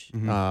college.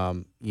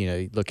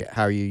 Mm-hmm. Look at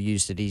how you're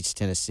used at East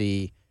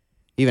Tennessee,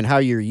 even how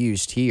you're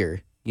used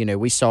here.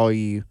 We saw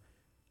you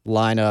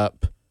line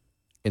up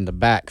in the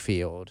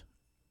backfield,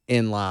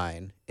 in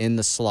line, in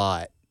the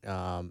slot.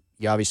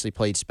 You obviously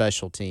played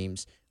special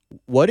teams.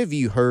 What have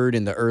you heard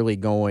in the early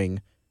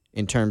going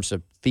in terms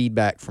of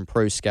feedback from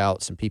pro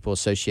scouts and people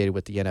associated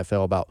with the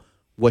NFL about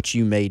what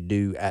you may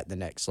do at the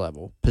next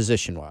level,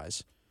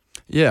 position-wise?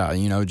 Yeah,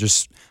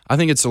 I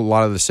think it's a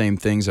lot of the same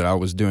things that I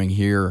was doing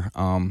here,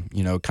 kind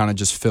of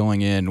just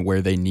filling in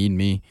where they need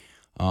me.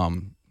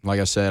 Like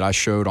I said, I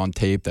showed on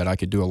tape that I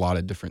could do a lot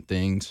of different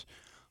things,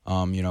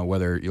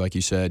 whether, like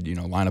you said,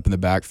 line up in the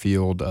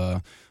backfield,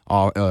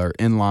 or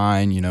in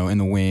line, in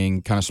the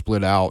wing, kind of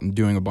split out and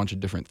doing a bunch of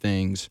different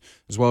things,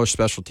 as well as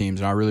special teams.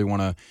 And I really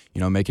want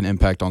to, make an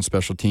impact on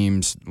special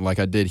teams like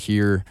I did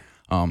here,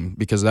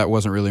 because that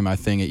wasn't really my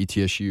thing at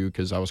ETSU,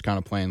 because I was kind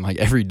of playing like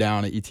every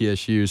down at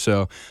ETSU.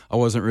 So I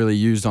wasn't really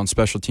used on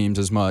special teams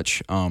as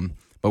much.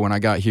 But when I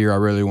got here, I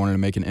really wanted to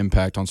make an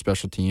impact on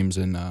special teams.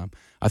 And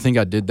I think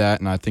I did that.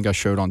 And I think I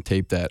showed on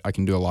tape that I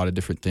can do a lot of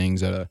different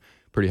things at a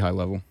pretty high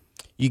level.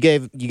 You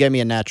gave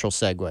me a natural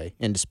segue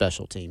into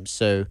special teams.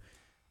 So,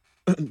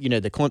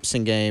 the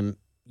Clemson game,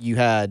 you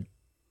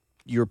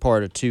were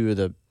part of 2 of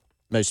the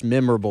most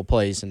memorable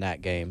plays in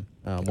that game.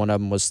 One of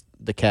them was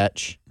the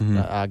catch.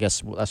 Mm-hmm. I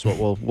guess that's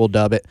what we'll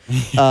dub it.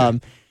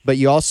 But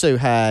you also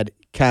had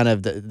kind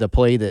of the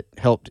play that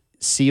helped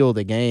seal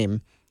the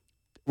game.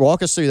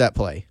 Walk us through that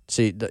play.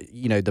 See,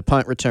 the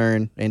punt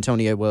return,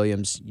 Antonio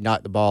Williams, you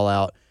knocked the ball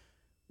out.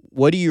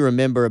 What do you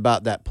remember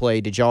about that play?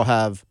 Did y'all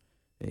have?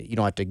 You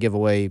don't have to give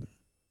away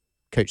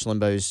Coach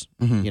Limbo's,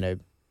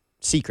 Mm-hmm.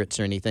 Secrets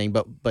or anything,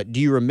 but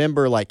do you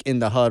remember, like, in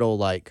the huddle,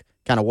 like,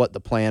 kind of what the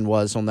plan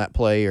was on that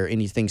play or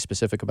anything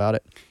specific about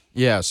it?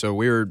 Yeah, so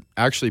we were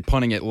actually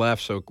punting it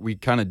left, so we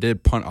kind of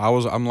did punt.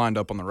 I'm lined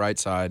up on the right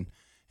side,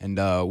 and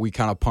we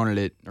kind of punted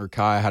it. Or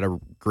Kai had a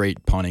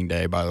great punting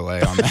day, by the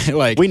way. On that.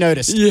 Like, we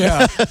noticed.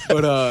 Yeah,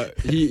 but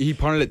he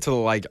punted it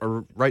to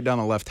right down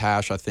the left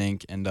hash, I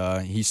think, and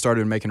he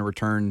started making a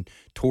return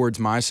towards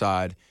my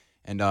side,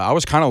 and I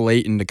was kind of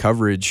late into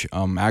coverage,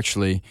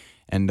 actually.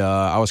 And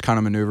I was kind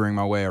of maneuvering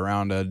my way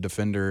around a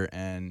defender,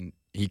 and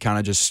he kind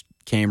of just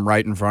came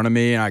right in front of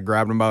me, and I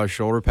grabbed him by the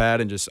shoulder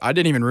pad and I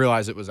didn't even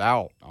realize it was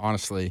out,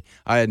 honestly.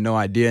 I had no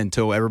idea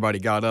until everybody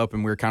got up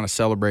and we were kind of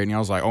celebrating. I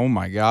was like, oh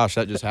my gosh,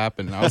 that just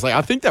happened. And I was like,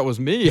 I think that was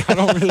me.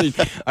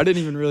 I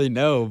didn't even really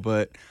know,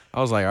 but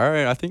I was like, all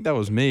right, I think that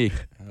was me.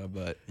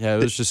 But yeah,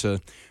 it was just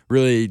a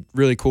really,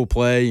 really cool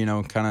play, you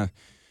know, kind of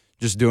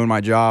just doing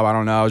my job. I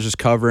don't know. I was just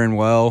covering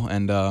well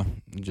and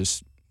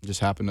just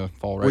happened to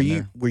fall right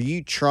there. Were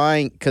you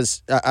trying,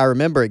 because I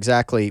remember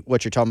exactly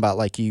what you're talking about,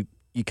 like you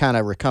kind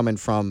of were coming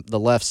from the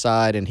left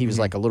side and he was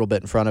like a little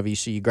bit in front of you,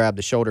 so you grabbed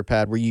the shoulder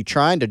pad. Were you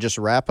trying to just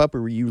wrap up,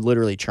 or were you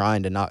literally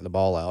trying to knock the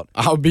ball out?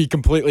 I'll be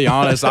completely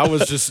honest. I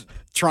was just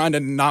trying to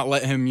not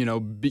let him, you know,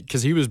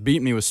 because he was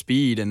beating me with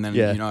speed, and then,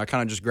 you know, I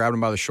kind of just grabbed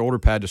him by the shoulder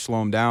pad to slow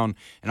him down,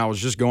 and I was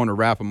just going to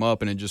wrap him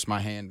up, and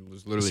my hand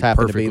was literally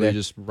perfectly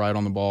just right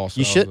on the ball. So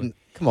you shouldn't.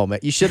 Come on, man.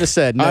 You should have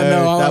said no.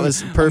 That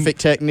was perfect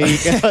technique.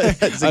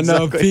 I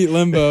know Pete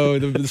Limbo,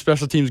 the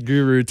special teams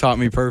guru, taught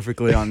me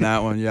perfectly on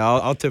that one. Yeah,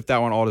 I'll tip that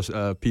one all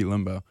to Pete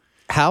Limbo.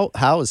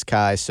 How is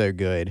Kai so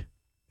good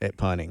at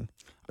punting?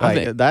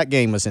 Like, that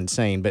game was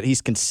insane, but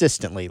he's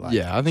consistently like.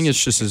 Yeah, I think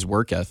it's just his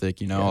work ethic.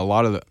 You know, a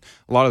lot of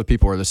the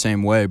people are the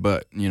same way,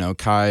 but you know,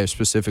 Kai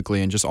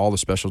specifically, and just all the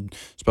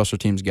special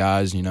teams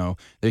guys, you know,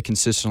 they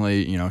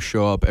consistently, you know,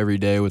 show up every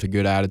day with a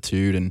good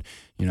attitude, and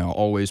you know,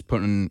 always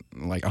putting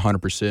like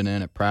 100% in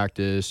at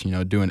practice. You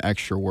know, doing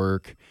extra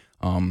work,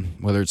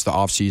 whether it's the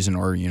off season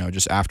or, you know,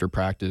 just after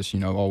practice. You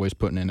know, always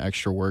putting in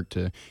extra work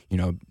to, you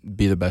know,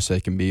 be the best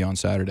they can be on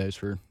Saturdays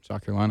for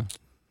South Carolina.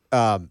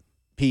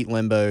 Pete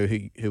Limbo,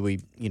 who we,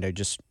 you know,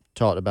 just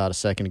talked about a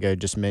second ago,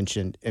 just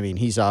mentioned, I mean,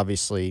 he's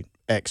obviously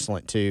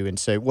excellent too. And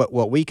so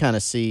what we kind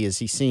of see is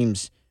he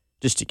seems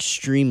just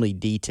extremely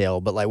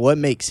detailed, but like, what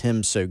makes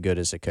him so good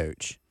as a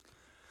coach?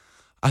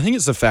 I think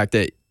it's the fact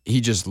that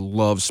he just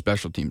loves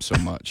special teams so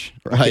much.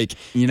 Right. Like,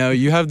 you know,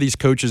 you have these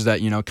coaches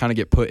that, you know, kind of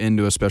get put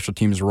into a special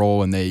teams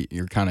role, and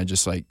you're kind of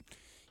just like,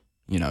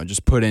 you know,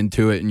 just put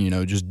into it and, you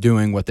know, just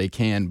doing what they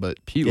can.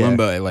 But Pete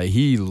Limbo, like,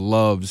 he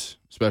loves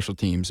special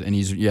teams, and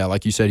he's,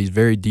 like you said, he's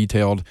very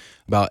detailed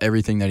about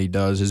everything that he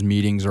does. His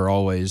meetings are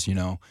always, you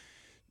know,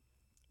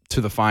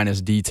 to the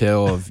finest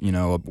detail of, you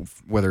know,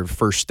 whether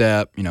first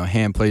step, you know,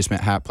 hand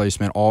placement, hat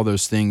placement, all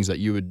those things that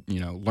you would, you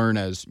know, learn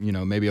as, you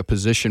know, maybe a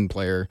position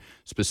player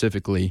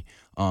specifically.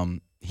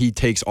 He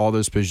takes all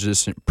those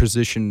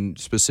position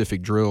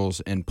specific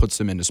drills and puts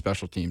them into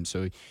special teams.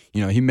 So,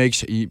 you know,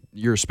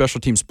 you're a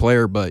special teams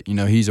player, but, you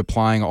know, he's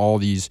applying all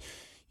these,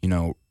 you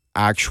know,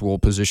 actual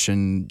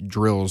position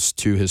drills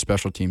to his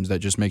special teams that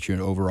just makes you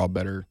an overall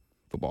better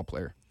football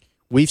player.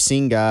 We've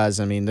seen guys,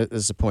 I mean, this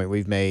is a point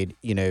we've made,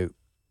 you know,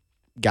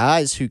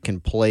 guys who can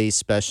play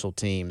special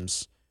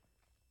teams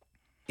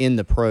in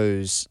the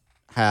pros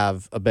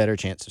have a better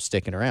chance of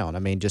sticking around. I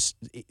mean, just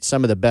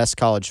some of the best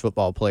college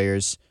football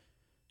players,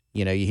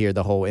 you know, you hear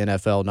the whole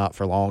NFL not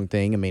for long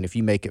thing. I mean, if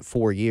you make it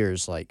 4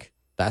 years, like,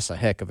 that's a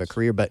heck of a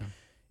career. But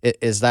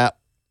is that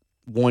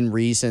one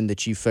reason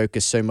that you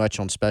focus so much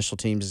on special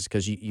teams, is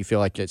because you feel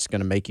like it's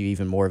going to make you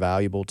even more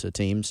valuable to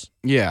teams?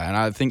 Yeah, and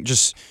I think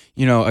just,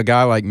 you know, a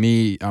guy like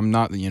me, I'm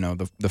not, you know,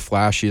 the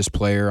flashiest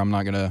player. I'm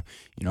not going to,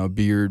 you know,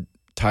 be your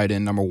tight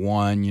end number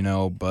one, you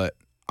know, but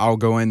I'll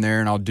go in there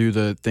and I'll do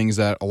the things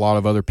that a lot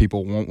of other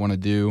people won't want to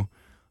do.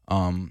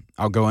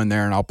 I'll go in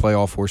there and I'll play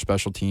all 4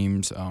 special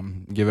teams,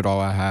 give it all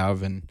I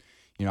have. And,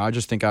 you know, I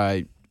just think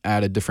I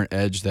add a different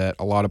edge that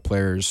a lot of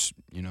players,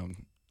 you know,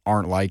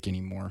 aren't like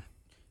anymore.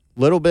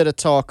 Little bit of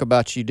talk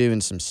about you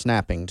doing some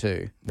snapping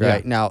too,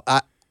 right? Yeah.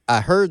 Now,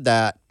 I heard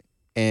that,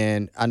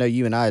 and I know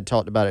you and I had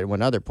talked about it at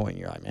one other point.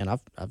 You're like, man,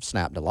 I've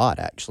snapped a lot,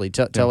 actually.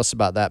 Tell us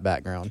about that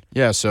background.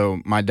 Yeah,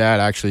 so my dad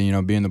actually, you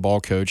know, being the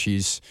ball coach,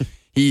 he's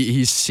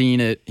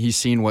seen it. He's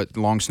seen what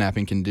long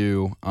snapping can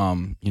do.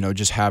 You know,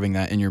 just having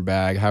that in your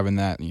bag, having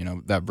that, you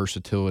know, that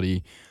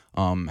versatility,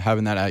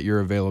 having that at your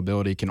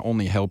availability can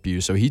only help you.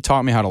 So he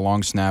taught me how to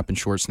long snap and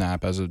short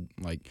snap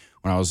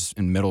when I was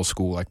in middle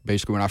school, like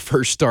basically when I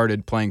first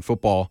started playing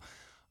football.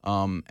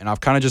 And I've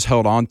kind of just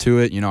held on to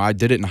it. You know, I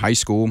did it in high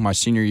school. My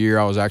senior year,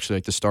 I was actually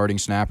like the starting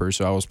snapper.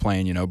 So I was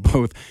playing, you know,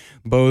 both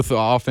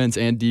offense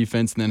and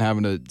defense, and then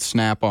having to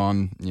snap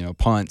on, you know,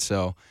 punt.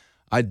 So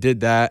I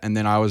did that. And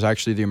then I was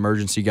actually the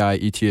emergency guy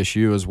at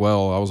ETSU as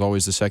well. I was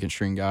always the second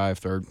string guy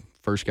if their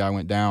first guy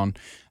went down.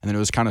 And then it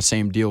was kind of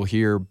same deal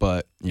here.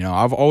 But, you know,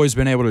 I've always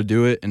been able to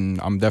do it, and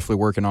I'm definitely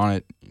working on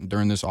it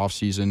during this off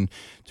season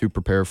to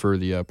prepare for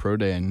the pro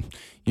day. And,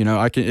 you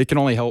know, it can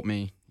only help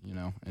me, you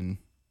know, and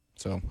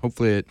so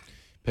hopefully it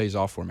pays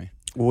off for me.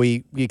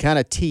 We kind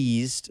of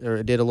teased,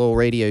 or did a little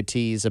radio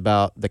tease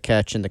about the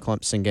catch in the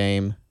Clemson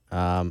game.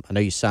 I know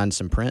you signed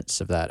some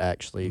prints of that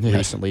actually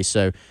recently.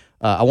 So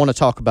I want to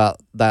talk about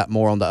that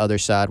more on the other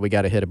side. We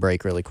got to hit a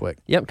break really quick.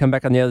 Yep, come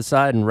back on the other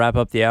side and wrap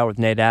up the hour with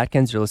Nate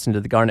Atkins. You're listening to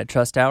the Garnet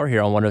Trust Hour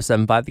here on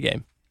 107.5 The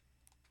Game.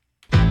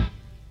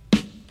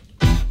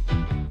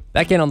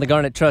 Back in on the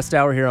Garnet Trust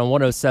Hour here on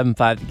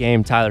 107.5 The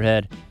Game. Tyler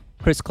Head,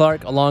 Chris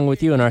Clark, along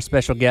with you, and our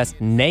special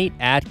guest, Nate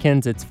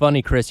Atkins. It's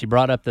funny, Chris, you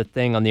brought up the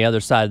thing on the other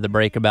side of the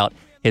break about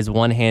his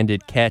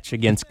one-handed catch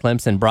against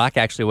Clemson. Brock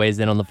actually weighs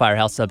in on the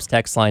Firehouse Subs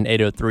text line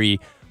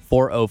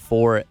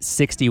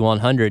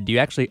 803-404-6100. Do you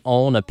actually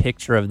own a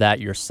picture of that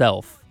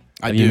yourself?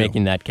 I Of do. you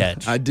making that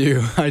catch? I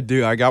do. I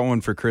got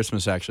one for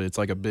Christmas, actually. It's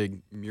like a big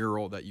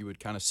mural that you would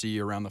kind of see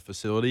around the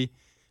facility,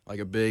 like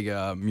a big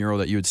mural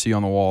that you would see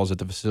on the walls at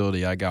the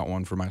facility. I got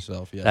one for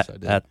myself. Yes, I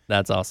did.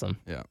 That's awesome.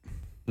 Yeah.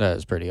 That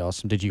was pretty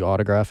awesome. Did you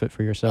autograph it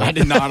for yourself? I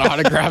did not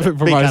autograph it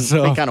for Be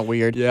myself. kind of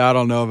weird. Yeah, I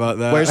don't know about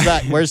that.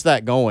 Where's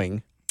that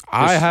going?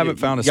 I haven't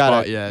found a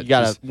spot yet. You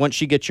gotta once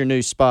you get your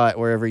new spot,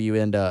 wherever you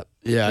end up.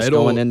 Yeah, just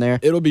going in there.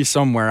 It'll be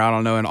somewhere. I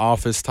don't know, an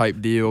office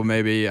type deal.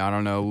 Maybe I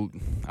don't know.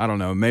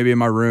 Maybe in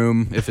my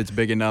room if it's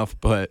big enough.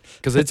 But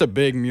because it's a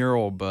big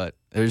mural, but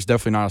there's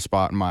definitely not a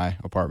spot in my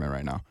apartment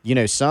right now. You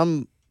know,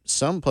 some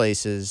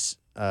places.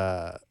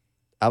 I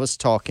was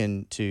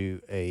talking to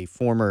a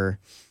former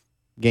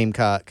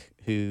Gamecock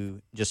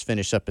who just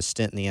finished up a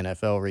stint in the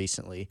NFL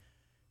recently,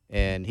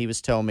 and he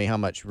was telling me how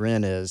much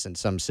rent is in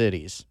some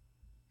cities.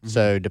 Mm-hmm.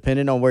 So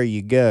depending on where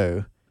you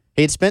go,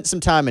 he had spent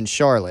some time in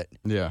Charlotte.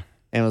 Yeah.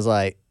 And was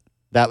like,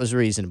 that was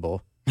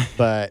reasonable.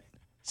 But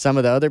some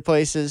of the other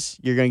places,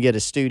 you're going to get a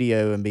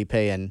studio and be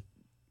paying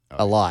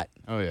a lot.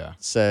 Oh, yeah.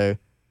 So,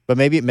 but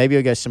maybe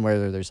you'll go somewhere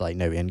where there's like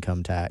no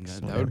income tax.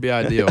 That would be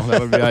ideal.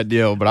 That would be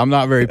ideal. But I'm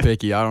not very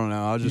picky. I don't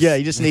know.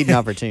 You just need an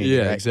opportunity.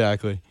 Yeah, right?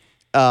 exactly.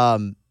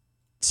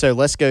 So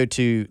let's go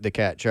to the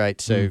catch, right?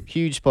 So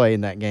huge play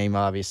in that game,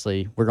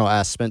 obviously. We're going to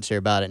ask Spencer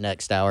about it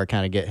next hour,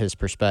 kind of get his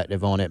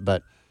perspective on it.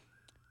 But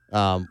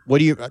what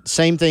do you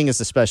same thing as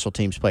the special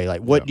teams play?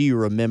 Like, what do you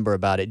remember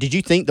about it? Did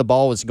you think the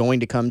ball was going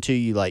to come to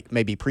you, like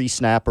maybe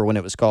pre-snap or when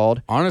it was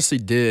called? Honestly,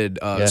 did.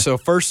 So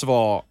first of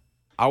all,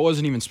 I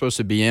wasn't even supposed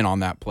to be in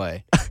on that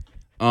play.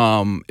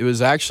 It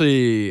was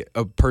actually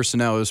a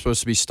personnel. It was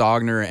supposed to be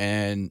Stogner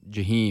and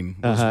Jaheim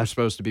were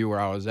supposed to be where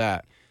I was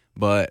at,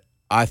 but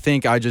I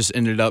think I just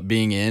ended up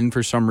being in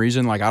for some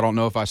reason. Like, I don't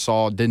know if I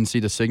didn't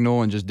see the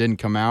signal and just didn't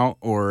come out,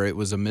 or it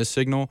was a missed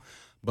signal.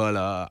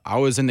 But I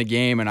was in the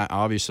game, and I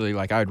obviously,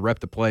 like, I had repped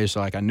the play, so,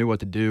 like, I knew what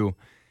to do.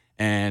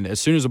 And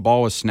as soon as the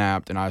ball was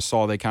snapped and I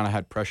saw they kind of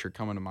had pressure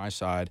coming to my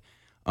side,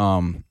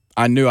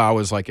 I knew I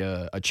was, like,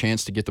 a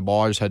chance to get the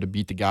ball. I just had to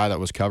beat the guy that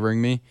was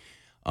covering me.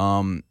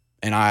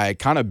 And I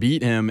kind of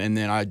beat him, and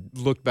then I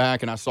looked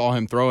back and I saw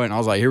him throw it, and I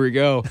was like, here we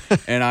go.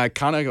 And I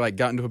kind of like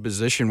got into a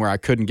position where I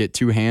couldn't get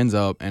two hands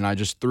up, and I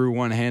just threw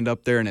one hand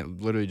up there, and it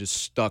literally just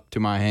stuck to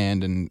my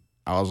hand, and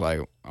I was like,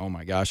 oh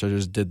my gosh, I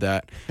just did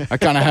that. I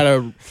kind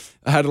of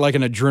had like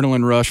an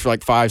adrenaline rush for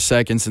like 5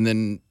 seconds, and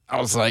then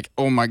I was like,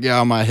 oh my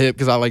God, my hip,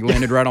 because I like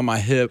landed right on my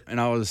hip, and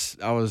I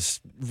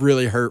was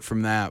really hurt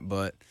from that,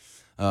 but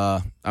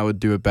I would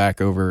do it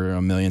back over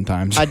a million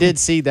times. I did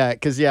see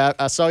that because,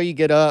 I saw you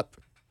get up.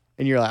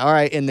 And you're like, all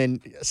right, and then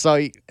saw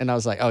you, and I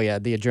was like, oh yeah,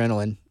 the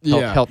adrenaline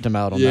helped him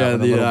out on that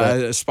one a little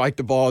bit. I spiked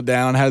the ball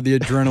down, had the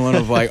adrenaline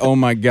of like, oh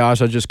my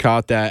gosh, I just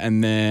caught that,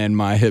 and then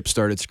my hip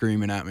started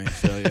screaming at me.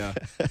 So yeah.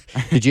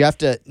 Did you have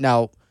to?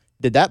 Now,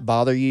 did that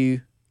bother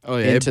you? Oh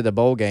yeah, into the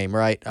bowl game,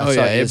 right?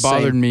 It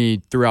bothered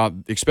me throughout,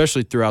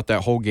 especially throughout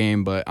that whole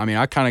game. But I mean,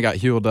 I kind of got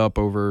healed up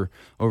over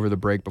the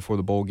break before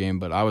the bowl game,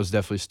 but I was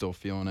definitely still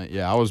feeling it.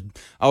 Yeah,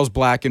 I was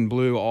black and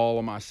blue all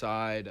on my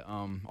side,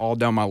 all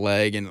down my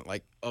leg and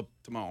like up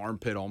to my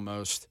armpit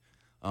almost,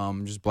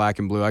 just black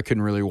and blue. I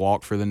couldn't really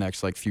walk for the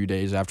next like few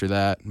days after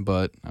that,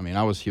 but I mean,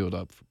 I was healed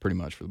up pretty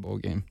much for the bowl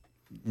game.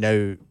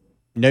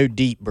 No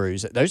deep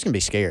bruise. Those can be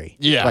scary.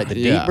 Yeah, like the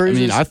deep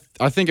bruises. I mean,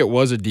 I think it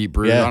was a deep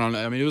bruise. Yeah. I don't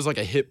know. I mean, it was like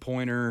a hip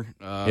pointer.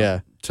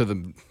 To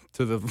the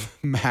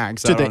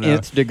max. To the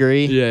nth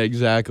degree. Yeah,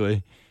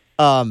 exactly.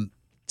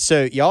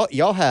 So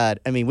y'all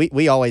had. I mean,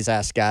 we always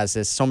ask guys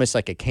this. It's almost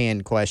like a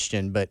canned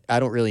question, but I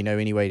don't really know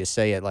any way to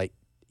say it. Like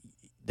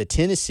the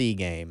Tennessee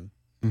game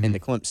and the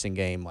Clemson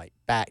game, like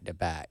back to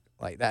back.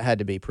 Like that had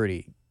to be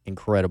pretty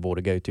incredible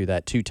to go through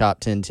that. 2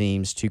 top 10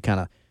 teams, 2 kind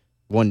of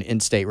one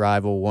in-state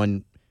rival,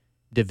 one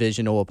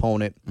divisional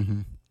opponent.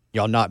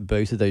 Y'all knocked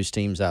both of those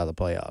teams out of the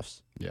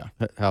playoffs. Yeah.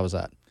 How was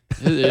that?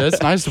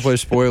 It's nice to play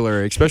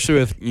spoiler, especially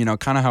with,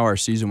 kind of how our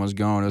season was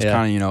going. It was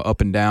kind of,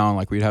 up and down.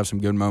 Like, we'd have some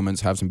good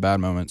moments, have some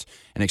bad moments.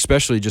 And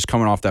especially just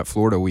coming off that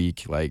Florida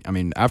week. Like, I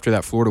mean, after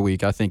that Florida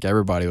week, I think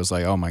everybody was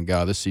like, oh, my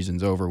God, this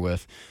season's over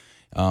with.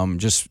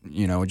 Just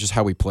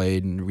how we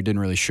played, and we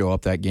didn't really show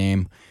up that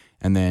game.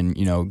 And then,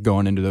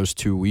 going into those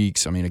 2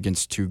 weeks, I mean,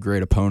 against 2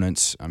 great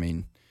opponents, I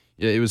mean,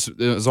 it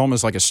was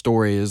almost like a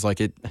story. It was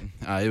like it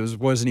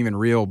wasn't even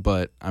real,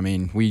 but I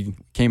mean, we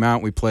came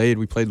out, we played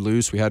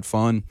loose, we had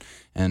fun,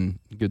 and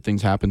good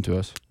things happened to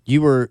us.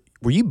 Were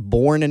you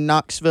born in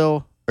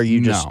Knoxville, or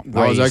you just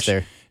raised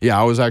there? Yeah,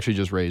 I was actually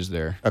just raised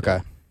there.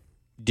 Okay.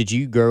 Did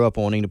you grow up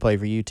wanting to play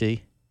for UT?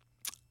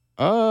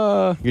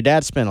 Your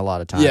dad spent a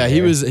lot of time. Yeah,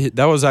 there.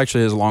 that was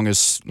actually his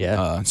longest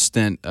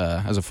stint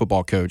as a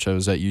football coach. I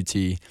was at UT.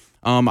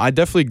 I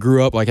definitely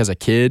grew up like as a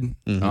kid.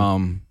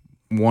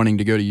 Wanting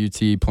to go to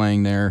UT,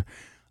 playing there.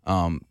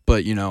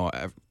 But, he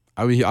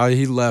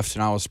left,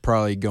 and I was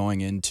probably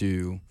going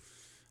into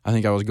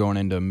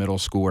middle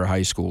school or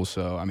high school.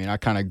 So, I mean, I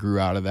kind of grew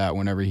out of that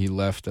whenever he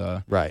left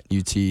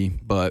UT.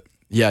 But,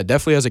 Yeah,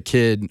 definitely as a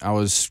kid, I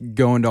was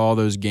going to all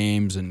those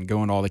games and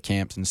going to all the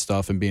camps and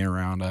stuff and being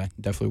around. I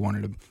definitely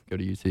wanted to go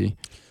to UT.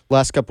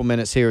 Last couple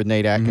minutes here with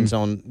Nate Atkins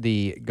on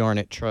the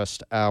Garnet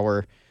Trust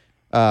Hour.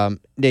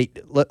 Nate,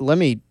 let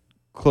me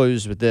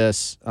close with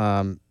this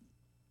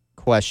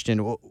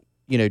question.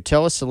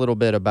 Tell us a little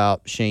bit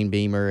about Shane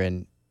Beamer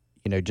and,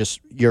 just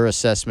your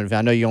assessment of it.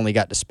 I know you only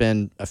got to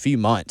spend a few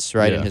months,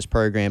 right, in his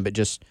program, but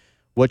just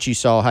what you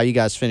saw, how you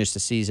guys finished the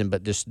season,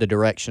 but just the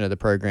direction of the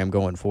program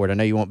going forward. I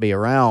know you won't be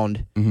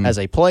around as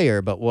a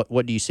player, but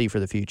what do you see for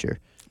the future?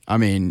 I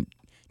mean,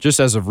 just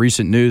as of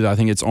recent news, I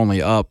think it's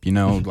only up,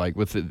 like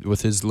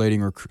with his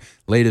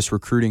latest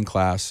recruiting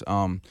class.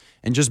 And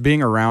just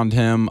being around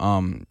him,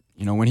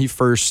 when he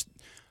first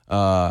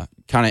kind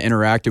of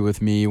interacted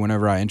with me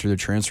whenever I entered the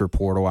transfer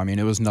portal, I mean,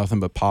 it was nothing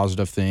but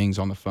positive things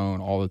on the phone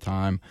all the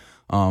time.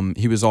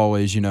 He was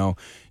always,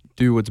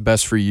 do what's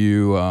best for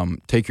you.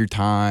 Take your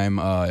time.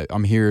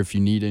 I'm here if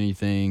you need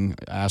anything.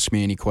 Ask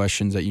me any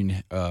questions that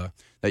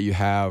you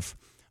have.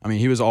 I mean,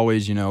 he was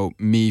always,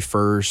 me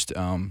first,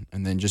 and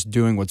then just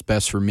doing what's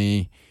best for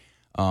me.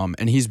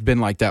 And he's been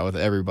like that with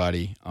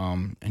everybody.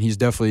 And he's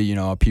definitely,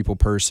 a people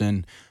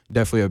person,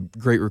 definitely a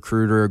great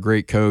recruiter, a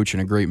great coach,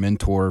 and a great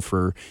mentor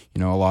for, a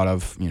lot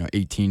of,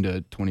 18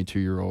 to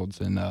 22-year-olds.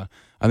 And I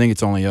think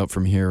it's only up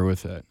from here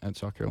with at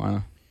South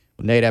Carolina.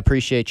 Well, Nate, I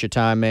appreciate your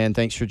time, man.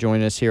 Thanks for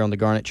joining us here on the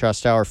Garnet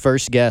Trust Hour.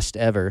 First guest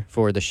ever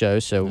for the show,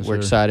 so we're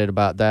excited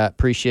about that.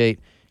 Appreciate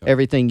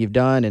everything you've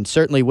done, and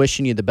certainly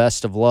wishing you the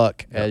best of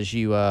luck as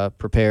you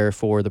prepare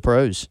for the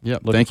pros.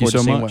 Yep. Looking Thank you forward so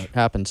to seeing much. what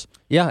happens.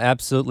 Yeah,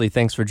 absolutely.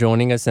 Thanks for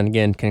joining us. And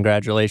again,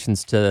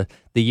 congratulations to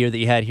the year that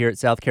you had here at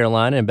South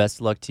Carolina, and best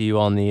of luck to you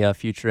on the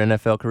future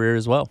NFL career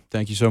as well.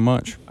 Thank you so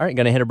much. All right,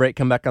 going to hit a break,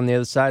 come back on the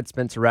other side.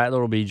 Spencer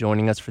Rattler will be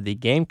joining us for the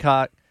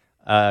Gamecock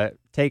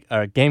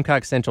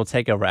Central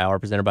Takeover Hour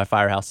presented by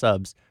Firehouse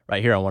Subs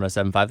right here on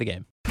 107.5 The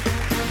Game.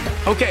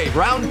 Okay,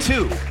 round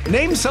two.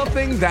 Name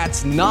something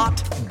that's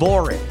not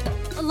boring.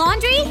 A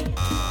laundry?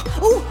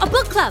 Ooh, a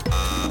book club.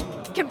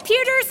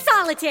 Computer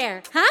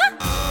solitaire, huh?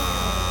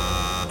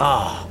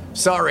 Ah,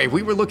 sorry,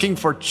 we were looking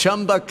for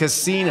Chumba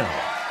Casino.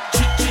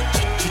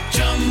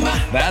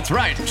 That's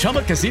right,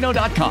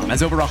 ChumbaCasino.com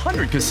has over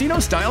 100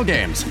 casino-style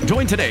games.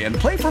 Join today and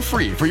play for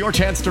free for your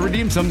chance to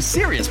redeem some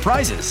serious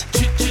prizes.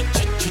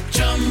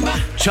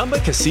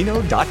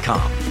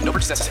 ChumbaCasino.com. No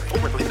purchase necessary.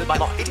 Void where prohibited by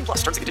law. 18+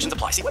 terms and conditions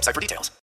apply. See website for details.